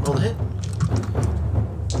 Alright, roll the hit.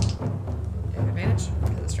 You have advantage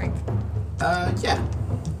because of strength. Yeah.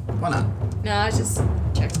 Why not? No, it's just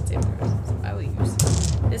checks and save throws. So I will use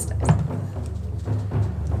this dice.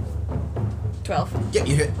 12. Yeah,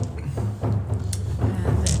 you hit.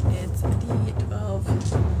 And then it's a d12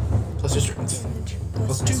 Plus your strength. damage. Plus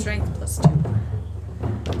Plus my 2. strength plus 2.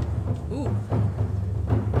 Ooh.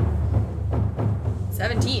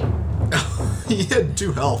 17. He had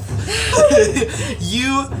 2 health.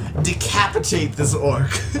 You decapitate this orc.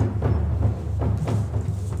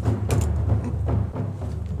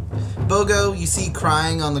 Bogo, you see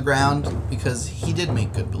crying on the ground because he did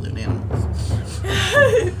make good balloon animals.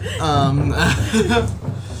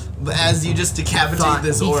 But as you just decapitate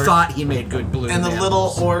this orc, He thought he made good balloon and the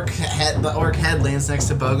animals. little orc head lands next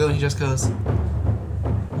to Bogo, and he just goes,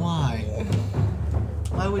 "Why?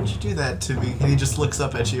 Why would you do that to me?" And he just looks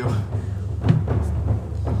up at you.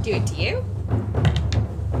 Do it to you?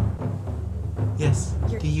 Yes.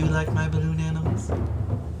 Do you like my balloon animals?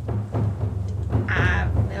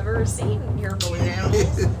 I've never seen your balloon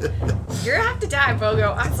animals. You're gonna have to die,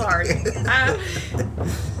 Bogo. I'm sorry.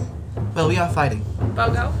 Well, we are fighting.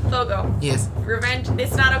 Bogo. Yes. Revenge.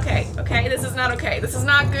 It's not okay. Okay, this is not okay. This is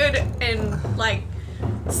not good in like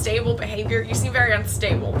stable behavior. You seem very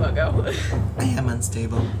unstable, Bogo. I am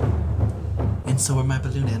unstable. And so are my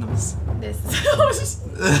balloon animals. This is.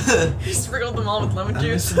 You sprinkled them all with lemon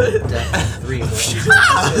juice.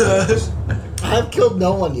 I've killed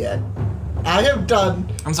no one yet. I have done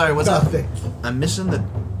I'm sorry, what's up? nothing. I'm missing the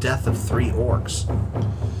death of 3 orcs.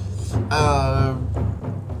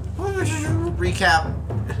 Recap.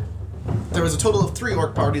 There was a total of 3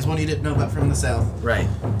 orc parties, one you didn't know about from the south. Right.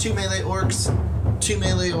 2 melee orcs. 2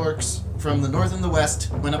 melee orcs from the north and the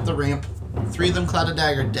west went up the ramp. 3 of them clouded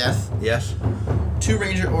dagger death. Yes. 2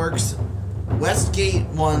 ranger orcs. West gate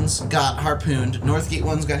ones got harpooned. North gate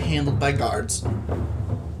ones got handled by guards.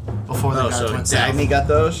 Before the Oh, guards so went south. Dagny got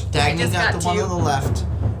those? Dagny just got got the one 2. on the left.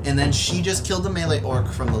 And then she just killed the melee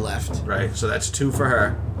orc from the left. Right, so that's 2 for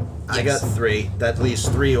her. I Yes. got 3. That leaves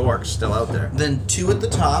 3 orcs still out there. Then 2 at the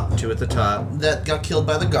top 2 at the top. that got killed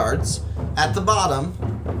by the guards. At the bottom,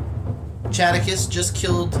 Chadicus just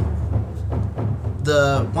killed one of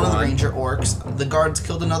the One. ranger orcs. The guards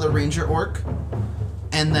killed another ranger orc.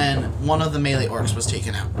 And then one of the melee orcs was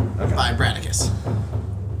taken out Okay. by Bradicus.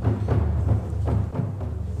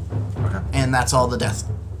 Okay. And that's all the death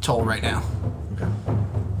toll right now. Okay.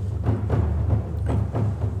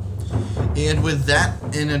 And with that,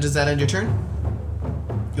 does that end your turn?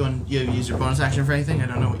 You use your bonus action for anything? I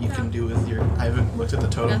don't know what you can do with your. I haven't looked at the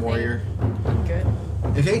totem Nothing. warrior. I'm good.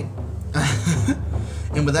 Okay.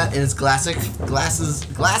 And with that, it is Glassic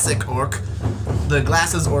Orc. The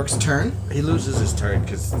Glasses Orc's turn. He loses his turn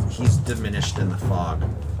because he's diminished in the fog.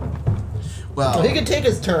 Well, Well, he can take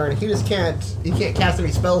his turn. He just can't. He can't cast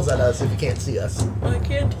any spells at us if he can't see us. Why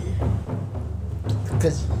can't he?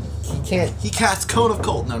 Because he can't. He casts Cone of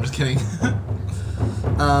Cold. No, I'm just kidding.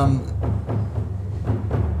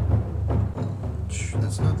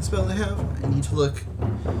 That's not the spell I have. I need to look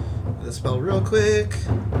at the spell real quick.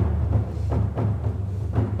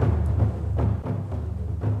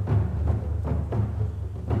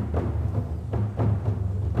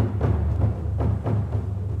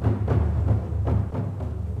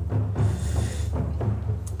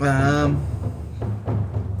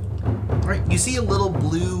 Alright, you see a little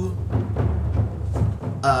blue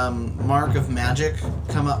mark of magic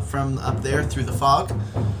come up from up there through the fog,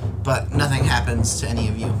 but nothing happens to any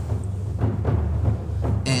of you.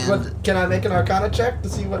 And What, can I make an Arcana check to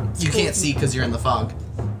see what? you can't see because you're in the fog.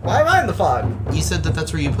 Why am I in the fog? You said that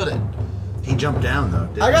that's where you put it. He jumped down though.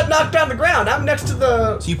 Didn't I got knocked on the ground. I'm next to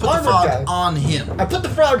the. So you put the armored fog guy. on him. I put the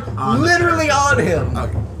frog On the literally on him.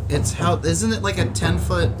 Okay. It's how isn't it like a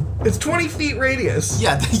 10-foot? It's 20 feet radius.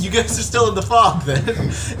 Yeah, you guys are still in the fog then.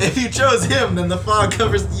 If you chose him, then the fog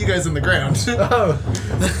covers you guys in the ground. Oh,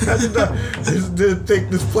 I didn't think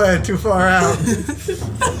this plan too far out.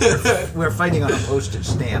 We're fighting on a postage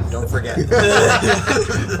stamp. Don't forget.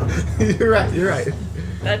 You're right. You're right.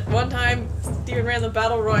 That one time Steven ran the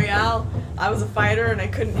battle royale, I was a fighter and I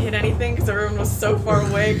couldn't hit anything because everyone was so far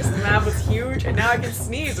away because the map was huge, and now I can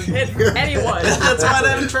sneeze and hit anyone. That's what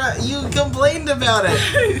I'm trying. You complained about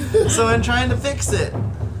it, so I'm trying to fix it.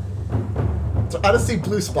 So I just see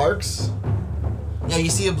blue sparks. Yeah,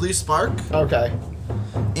 you see a blue spark, Okay.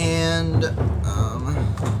 and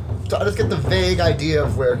So I just get the vague idea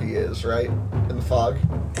of where he is, right? In the fog.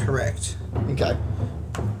 correct. Okay.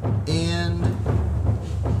 And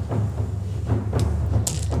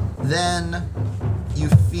then you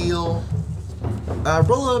feel.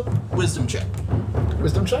 Roll a wisdom check.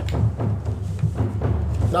 Wisdom check?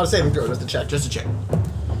 Not a saving throw, just a check. Just a check.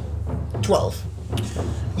 12.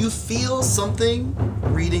 You feel something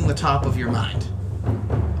reading the top of your mind.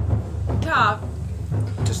 Top.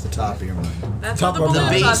 Just the top of your mind. That's Top where the of the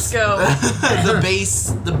balloon thoughts go.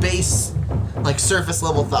 the base, like surface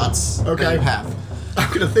level thoughts that Okay. you have.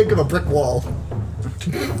 I'm gonna think of a brick wall.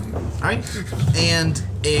 Alright? And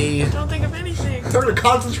a Don't think of anything. I'm gonna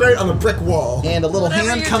concentrate on the brick wall. little Whatever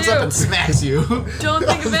hand you comes do. up and smacks you. Don't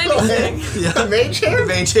think of anything. The mage The hand?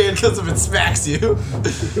 mage hand comes up and smacks you.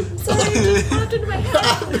 Sorry, it just popped into my head.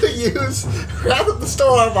 I'm gonna use Wrath of the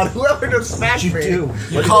Storm on whoever just smashed me. You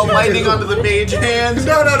call lightning onto the mage hand.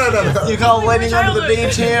 No. You call Like lightning my onto the childhood.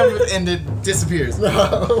 mage hand and it disappears.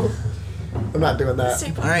 No. I'm not doing that. Stay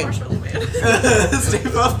puft Alright. Marshmallow Man. Stay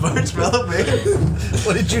puft Marshmallow Man.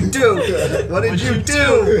 What did you do? What did you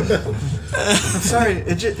do? I'm sorry.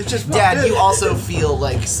 It just. Dad, you also feel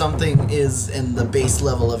like something is in the base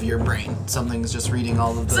level of your brain. Something's just reading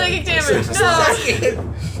all of the. Psychic damage.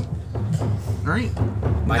 No. Alright.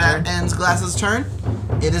 My That turn? ends Glasses' turn.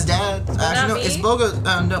 It is Dad. Actually, no, me? it's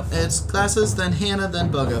Bogo. No, it's Glasses, then Hannah,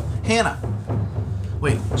 then Bogo. Hannah.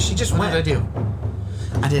 Wait, She just what went. did I do?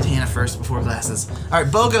 I did Hannah first before Glasses. Alright,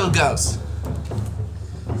 Bogo goes.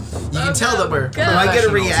 You can tell that we're. Go. Do I get a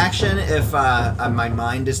professionals. reaction if my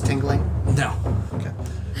mind is tingling? No. Okay.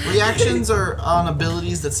 Reactions are on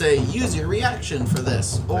abilities that say use your reaction for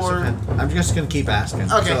this, or I'm just gonna keep asking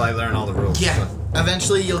Okay. until I learn all the rules. yeah.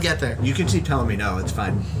 Eventually, you'll get there. You can keep telling me no. It's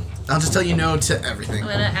fine. I'll just tell you no to everything. I'm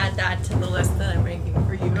gonna add that to the list that I'm making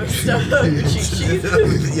for you of stuff. Cheat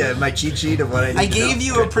sheet. Yeah, my cheat sheet of what I need I to gave know.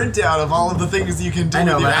 you a printout of all of the things you can do. I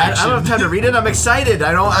know, with but your I don't have time to read it. I'm excited.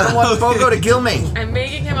 I don't want Okay. Bogo to kill me. I'm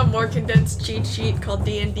making him a more condensed cheat sheet called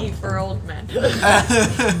D&D for old men.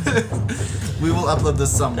 We will upload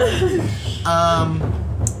this somewhere.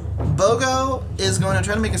 Bogo is going to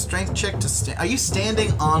try to make a strength check to stand. Are you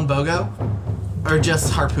standing on Bogo? Or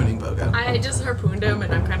just harpooning Bogo? I just harpooned him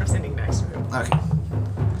and I'm kind of sitting next to him. Okay.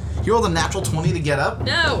 He rolled a natural 20 to get up.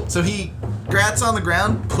 No! So he grats on the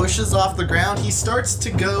ground, pushes off the ground. He starts to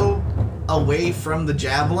go away from the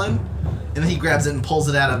javelin, and then he grabs it and pulls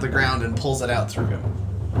it out of the ground and pulls it out through him.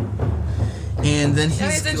 And then Now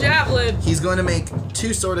he's he's a javelin! He's going to make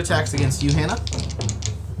 2 sword attacks against you, Hannah.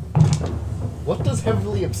 What does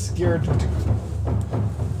heavily obscured do?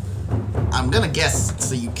 I'm gonna guess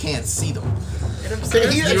so you can't see them. It Can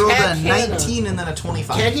obscures he me. You rolled a attack Hannah? 19 and then a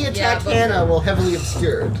 25. Can he attack but- Hannah while heavily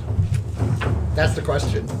obscured? That's the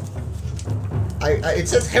question. It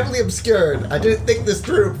says heavily obscured. I didn't think this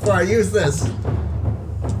through before I use this.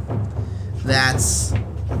 That's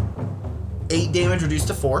 8 damage reduced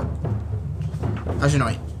to 4. Actually, no,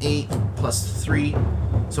 wait. 8 plus 3.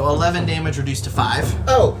 So 11 damage reduced to 5.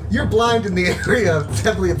 Oh, you're blind in the area of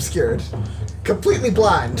heavily obscured. Completely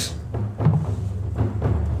blind.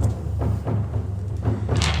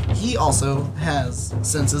 he also has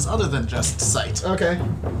senses other than just sight. Okay.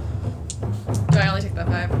 Do I only take that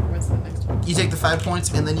 5? What's the next one? You take the 5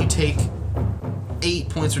 points, and then you take 8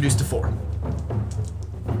 points reduced to 4.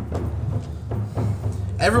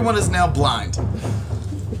 Everyone is now blind.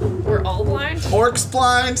 We're all blind? Orc's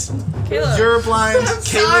blind. Caleb. You're blind.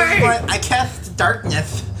 Sorry. Caleb's blind. I cast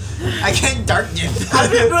darkness. I can't darkness. I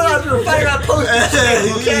didn't realize we were fighting on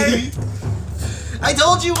post-it, okay? I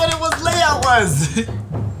told you what it was layout was.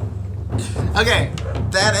 Okay,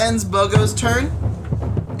 that ends Bogo's turn.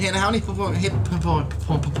 And how many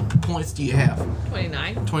points do you have?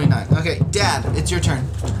 29. 29. Okay, Dad, it's your turn.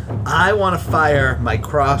 I want to fire my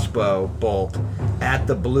crossbow bolt at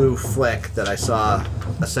the blue flick that I saw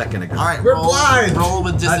a second ago. All right, We're blind. Roll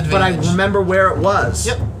with disadvantage. But I remember where it was.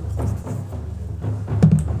 Yep.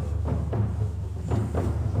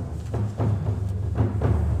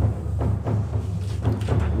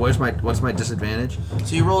 What's my disadvantage?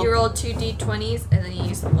 So you rolled You rolled 2 d20s and then you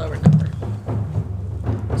use the lower number.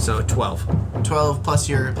 So 12. 12 plus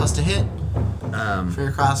your plus to hit. Um, For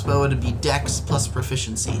your crossbow, it'd be Dex plus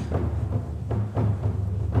proficiency.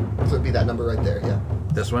 So it'd be that number right there, yeah.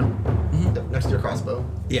 this one? Yep, next to your crossbow.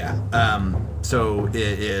 Yeah. So it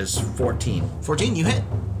is 14. 14, you hit.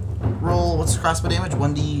 Roll, what's the crossbow damage?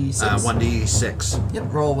 1d6? 1d6.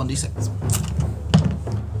 Yep, roll 1d6.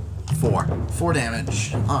 4. 4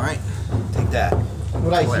 damage. Alright. Take that.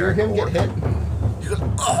 Would I hear him get hit? You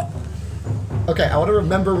go, oh. Okay, I want to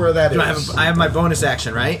remember where that Do is. I have my bonus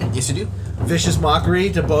action, right? Yes, you do. Vicious mockery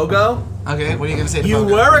to Bogo. Okay, what are you going to say to You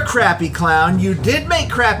Bogo? were a crappy clown. You did make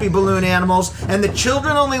crappy balloon animals, and the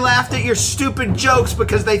children only laughed at your stupid jokes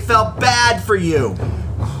because they felt bad for you.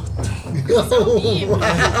 Oh,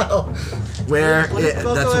 wow. Where What did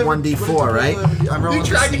Bogo that's a ever- 1d4, what did right? Bogo ever- I'm rolling He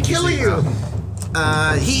tried to C, kill so you. know.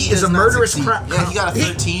 He does is a not murderous succeed. clown. Yeah, he got a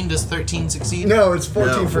 13. Does 13 succeed? No, it's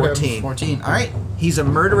 14 No, for him. 14. 14. Alright. He's a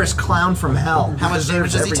murderous clown from hell. How much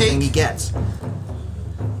damage does he everything take? he gets.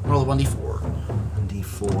 Roll a 1d4.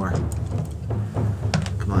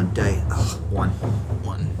 1d4. Come on, die. Oh, 1.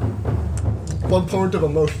 1. 1 point of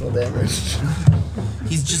emotional damage.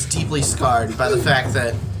 He's just deeply scarred by the fact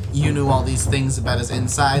that you knew all these things about his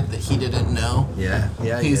inside that he didn't know. Yeah, he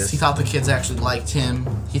He is. thought the kids actually liked him.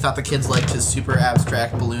 He thought the kids liked his super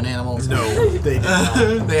abstract balloon animals. No, they did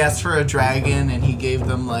not. They asked for a dragon, and he gave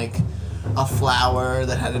them like a flower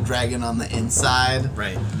that had a dragon on the inside.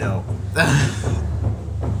 Right, no.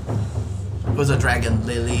 It was a dragon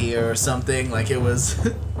lily or something. Like it was.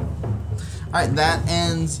 Alright, that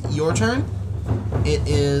ends your turn. It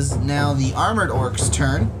is now the armored orc's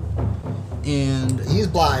turn. And He's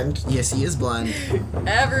blind. yes, he is blind.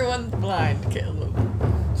 Everyone's blind, Caleb.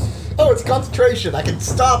 Oh, it's concentration. I can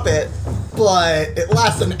stop it, but it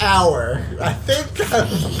lasts an hour. I think.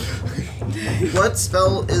 What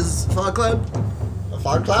spell is Fog Cloud? A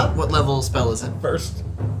fog cloud? What level spell is it? First.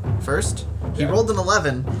 First? He Yeah. rolled an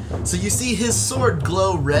 11. So you see his sword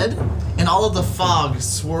glow red, and all of the fog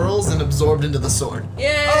swirls and absorbed into the sword.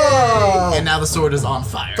 Yay! Oh! And now the sword is on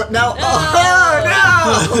fire. But now. No!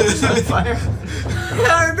 Oh, no! It's on fire.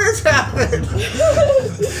 How did this happen?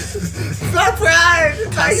 Surprise!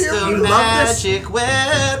 I hear Custom You love this? magic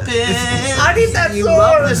weapon. I need that You sword!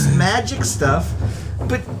 love this magic stuff,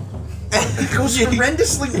 but it goes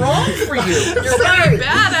horrendously wrong for you. You're very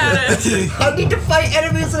bad at it. I need to fight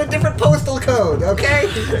enemies in a different postal code, okay?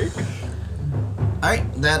 Alright,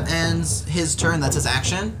 that ends his turn. That's his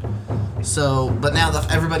action. So, but now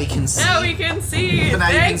that everybody can see. Now we can see. But now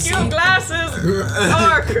you Thank can you, see. glasses.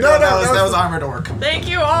 Orc. No, that was armored orc. Thank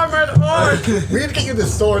you, armored orc. We need to get you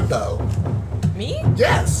this sword, though. Me?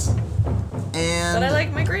 Yes. And But I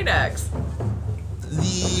like my great axe.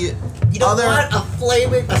 the You don't other. want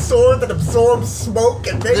a sword that absorbs smoke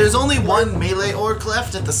and makes. There's only one melee orc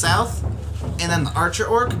left at the south, and then the archer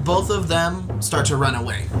orc. Both of them start to run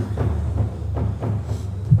away.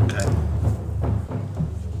 Okay.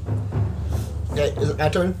 Okay, is it my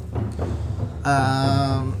turn?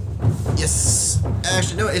 Yes.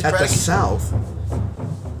 Actually, no. It's At the Braticus. south.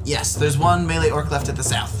 Yes, there's one melee orc left at the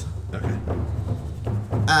south. Okay.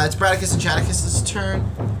 It's Braticus and Chaticus's turn.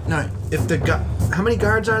 No, If the how many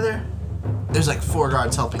guards are there? there's like 4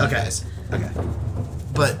 guards helping you Okay. guys. Okay.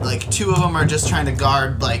 But like 2 of them are just trying to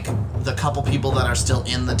guard like the couple people that are still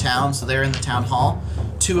in the town, so they're in the town hall.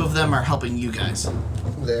 2 of them are helping you guys.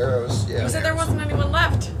 The arrows, yeah. You said there wasn't anyone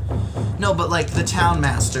left. No, but like the town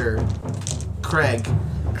master, Craig,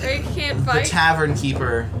 Craig can't the fight. tavern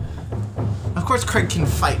keeper. Of course, Craig can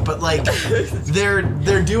fight, but like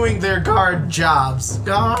they're doing their guard jobs.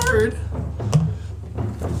 Guard.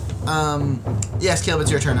 Yes, Caleb,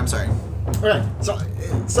 it's your turn. I'm sorry. Alright,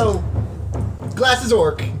 so Glasses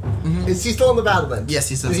Orc Is he still in the battlement? Yes,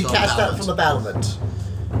 he's still Did in he the cast that battlement. from the battlement?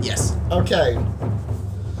 Yes. Okay.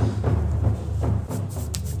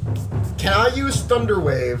 Can I use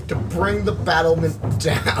Thunderwave to bring the battlement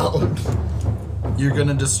down? You're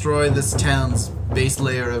gonna destroy this town's base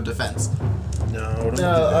layer of defense. No, don't do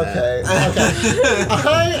No, that. okay.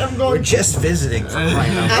 I am We're going. just visiting for crying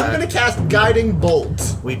out I'm loud. gonna cast Guiding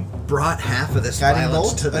Bolt. We brought half of this Guiding violence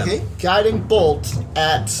bolt. to them. Okay. Guiding Bolt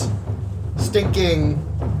at stinking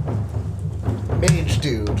mage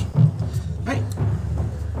dude. Right.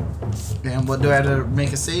 And what do I have to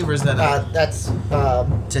make a save, or is that That's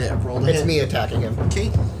to roll the it's hit? me attacking him. Okay.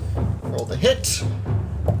 Roll the hit.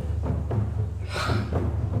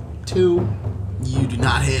 2. You do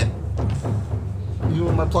not hit. You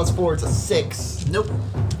and my +4, it's a 6. Nope.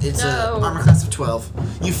 It's No. a armor class of 12.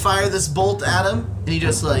 You fire this bolt at him, and he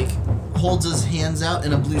just like holds his hands out,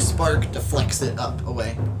 and a blue spark deflects it up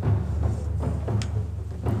away.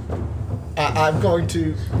 I'm going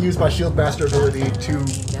to use my Shield Master ability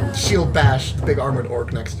to shield bash the big armored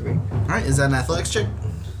orc next to me. All right. Is that an athletics check?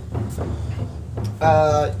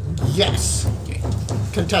 Yes. Okay.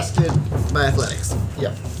 Contested. By athletics.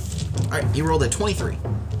 Yep. All right. He rolled a 23.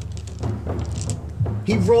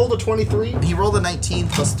 He rolled a 23. He rolled a 19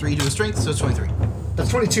 plus 3 to his strength, so it's 23. That's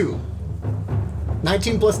 22.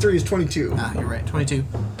 19 plus 3 is 22. Ah, you're right. 22.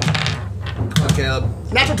 Come on,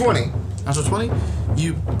 Caleb. Natural 20. Natural 20.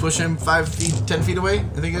 You push him 5 feet, 10 feet away,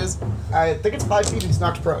 I think it is. I think it's 5 feet and he's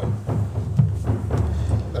knocked prone.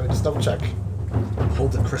 Let me just double check. Pull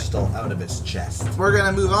the crystal out of his chest. We're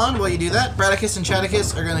gonna move on while you do that. Bradicus and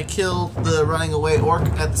Chaticus are gonna kill the running away orc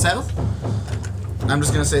at the south. I'm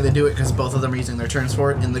just gonna say they do it because both of them are using their turns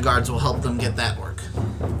for it, and the guards will help them get that orc.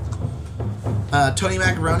 Tony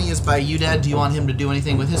Macaroni is by you, Dad. Do you want him to do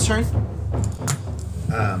anything with his turn?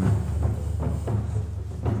 Yeah.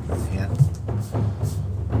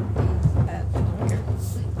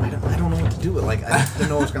 I don't know what to do. Like, I didn't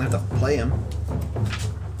know I was gonna have to play him.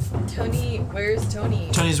 Tony, where's Tony?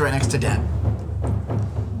 Tony's right next to Dad.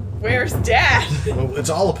 Where's Dad? Well, it's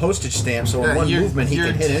all a postage stamp, so in one You're- movement he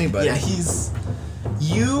you're- can hit anybody. Yeah,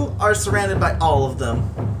 You are surrounded by all of them.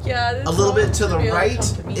 Yeah, this A little bit one's to the gonna be like, right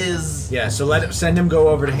come to me. is... Yeah, so send him go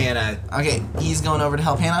over to Hannah. Okay, he's going over to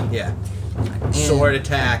help Hannah. Yeah. And Sword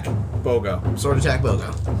attack, Bogo. Sword attack,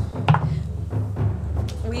 Bogo.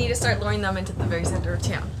 We need to start luring them into the very center of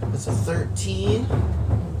town. It's a 13.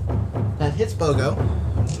 That hits Bogo.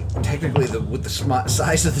 Technically, with the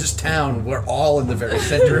size of this town, we're all in the very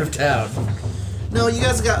center of town. No, you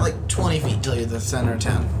guys got like 20 feet till you're the center of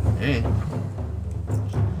town. Hey.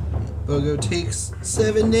 Bogo takes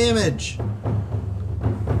 7 damage.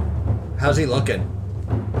 How's he looking?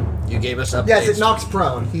 You gave us updates. Yes, it knocks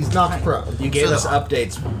prone. He's knocked prone. You gave So- us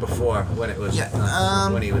updates before when it was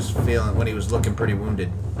when he was looking pretty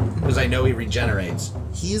wounded. Because I know he regenerates.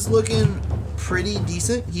 He's looking pretty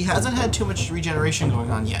decent. He hasn't had too much regeneration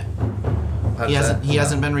going on yet. He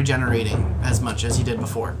hasn't been regenerating as much as he did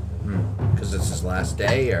before. Because it's his last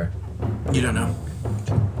day, or You don't know.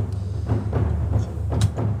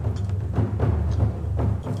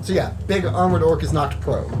 So yeah, big armored orc is knocked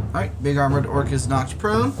prone. Alright, big armored orc is knocked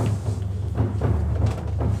prone.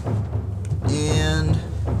 And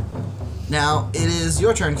now it is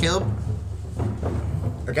your turn, Caleb.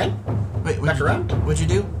 Again? Wait, Back you, around? What'd you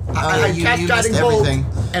do? I you cast missed Guiding Bolt everything.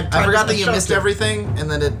 and I tried forgot to that you shove missed it. everything, and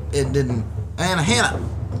then it didn't. And Hannah,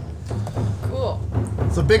 Cool.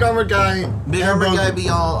 So big armored guy. big and armored Bogo guy be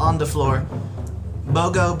all on the floor.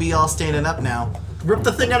 Bogo be all standing up now. Rip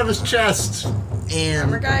the thing out of his chest.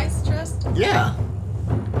 Armor And guy's chest? Yeah.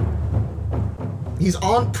 He's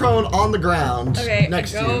on prone on the ground. Okay,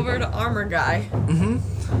 next I go to you. over to armor guy.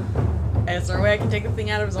 Is there a way I can take the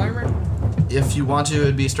thing out of his armor? if you want to,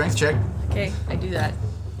 it'd be a strength check. Okay, I do that.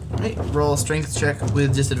 Right, roll a strength check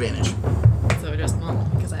with disadvantage. So just normal,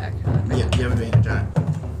 because I actually... Yeah, you have advantage on it.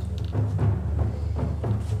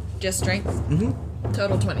 Just strength? Mm-hmm.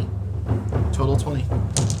 Total 20. Total 20.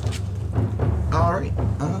 All right.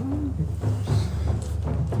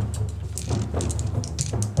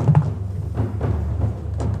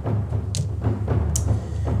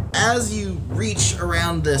 As you reach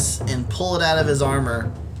around this and pull it out of his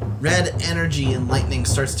armor, red energy and lightning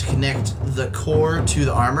starts to connect the core to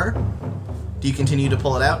the armor. Do you continue to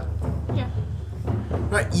pull it out? Yeah.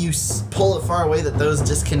 Right, you pull it far away that those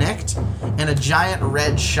disconnect, and a giant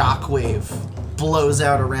red shockwave blows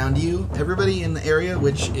out around you. Everybody in the area,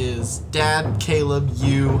 which is Dad, Caleb,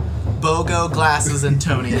 you, Bogo, Glasses, and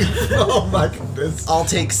Tony, Oh my goodness. all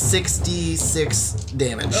take 66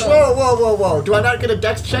 damage. Whoa, whoa, whoa, whoa. Do I not get a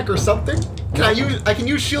dex check or something? I can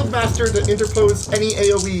use Shield Master to interpose any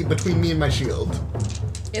AoE between me and my shield.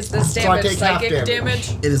 Is this I damage take half psychic damage.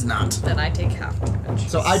 damage? It is not. Then I take half damage.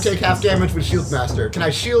 So I take half damage with Shield Master. Can I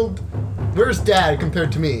shield? Where's Dad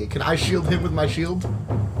compared to me? Can I shield him with my shield?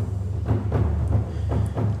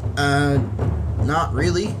 Not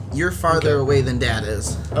really. You're farther away than Dad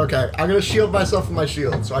is. Okay, I'm gonna shield myself with my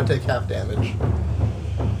shield, so I take half damage.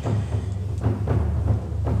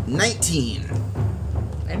 19.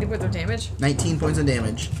 Anything with their damage? 19 points of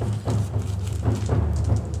damage.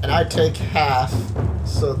 And I take half,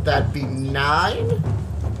 so that'd be 9?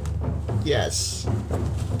 Yes.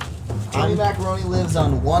 Tony Macaroni lives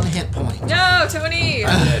on 1 hit point. No, Tony!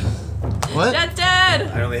 Dead. What? That's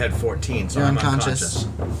dead! I only had 14, so You're I'm unconscious.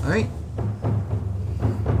 Alright.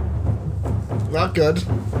 Not good.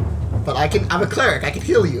 But I'm a cleric, I can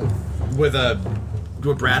heal you.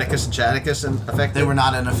 Were Bradicus and Chaticus effective? They were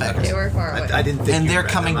not in effect. They were far away. I didn't think. And you they're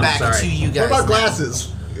read coming them. I'm back sorry. to you guys. What about now.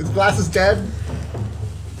 Glasses? Is Glasses dead?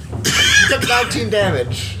 You took 19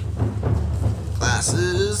 damage.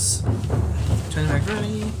 Glasses. Tony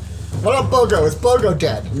Macaroni. What about Bogo? Is Bogo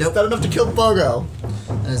dead? Nope. Is that enough to kill Bogo?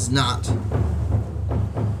 That is not.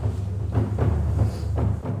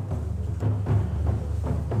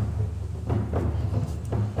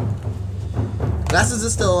 Glasses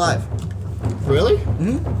is still alive. Really?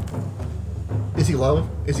 Mm-hmm. Is he low?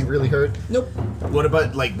 Is he really hurt? Nope. What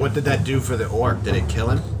about what did that do for the orc? Did it kill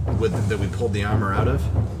him? That we pulled the armor out of?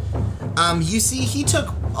 You see, he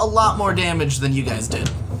took a lot more damage than you guys did.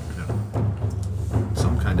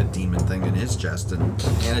 Some kind of demon thing in his chest, and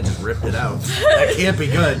Anna just ripped it out. That can't be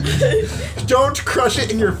good. Don't crush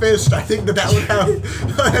it in your fist. I think that would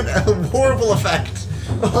have a horrible effect.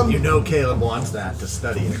 You know Caleb wants that to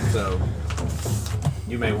study it, so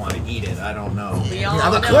you may want to eat it. I don't know. We all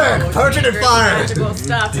I'm a know cleric, potion and secret fire. magical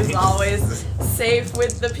stuff is always safe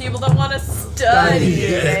with the people that want to study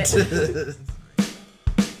it. it.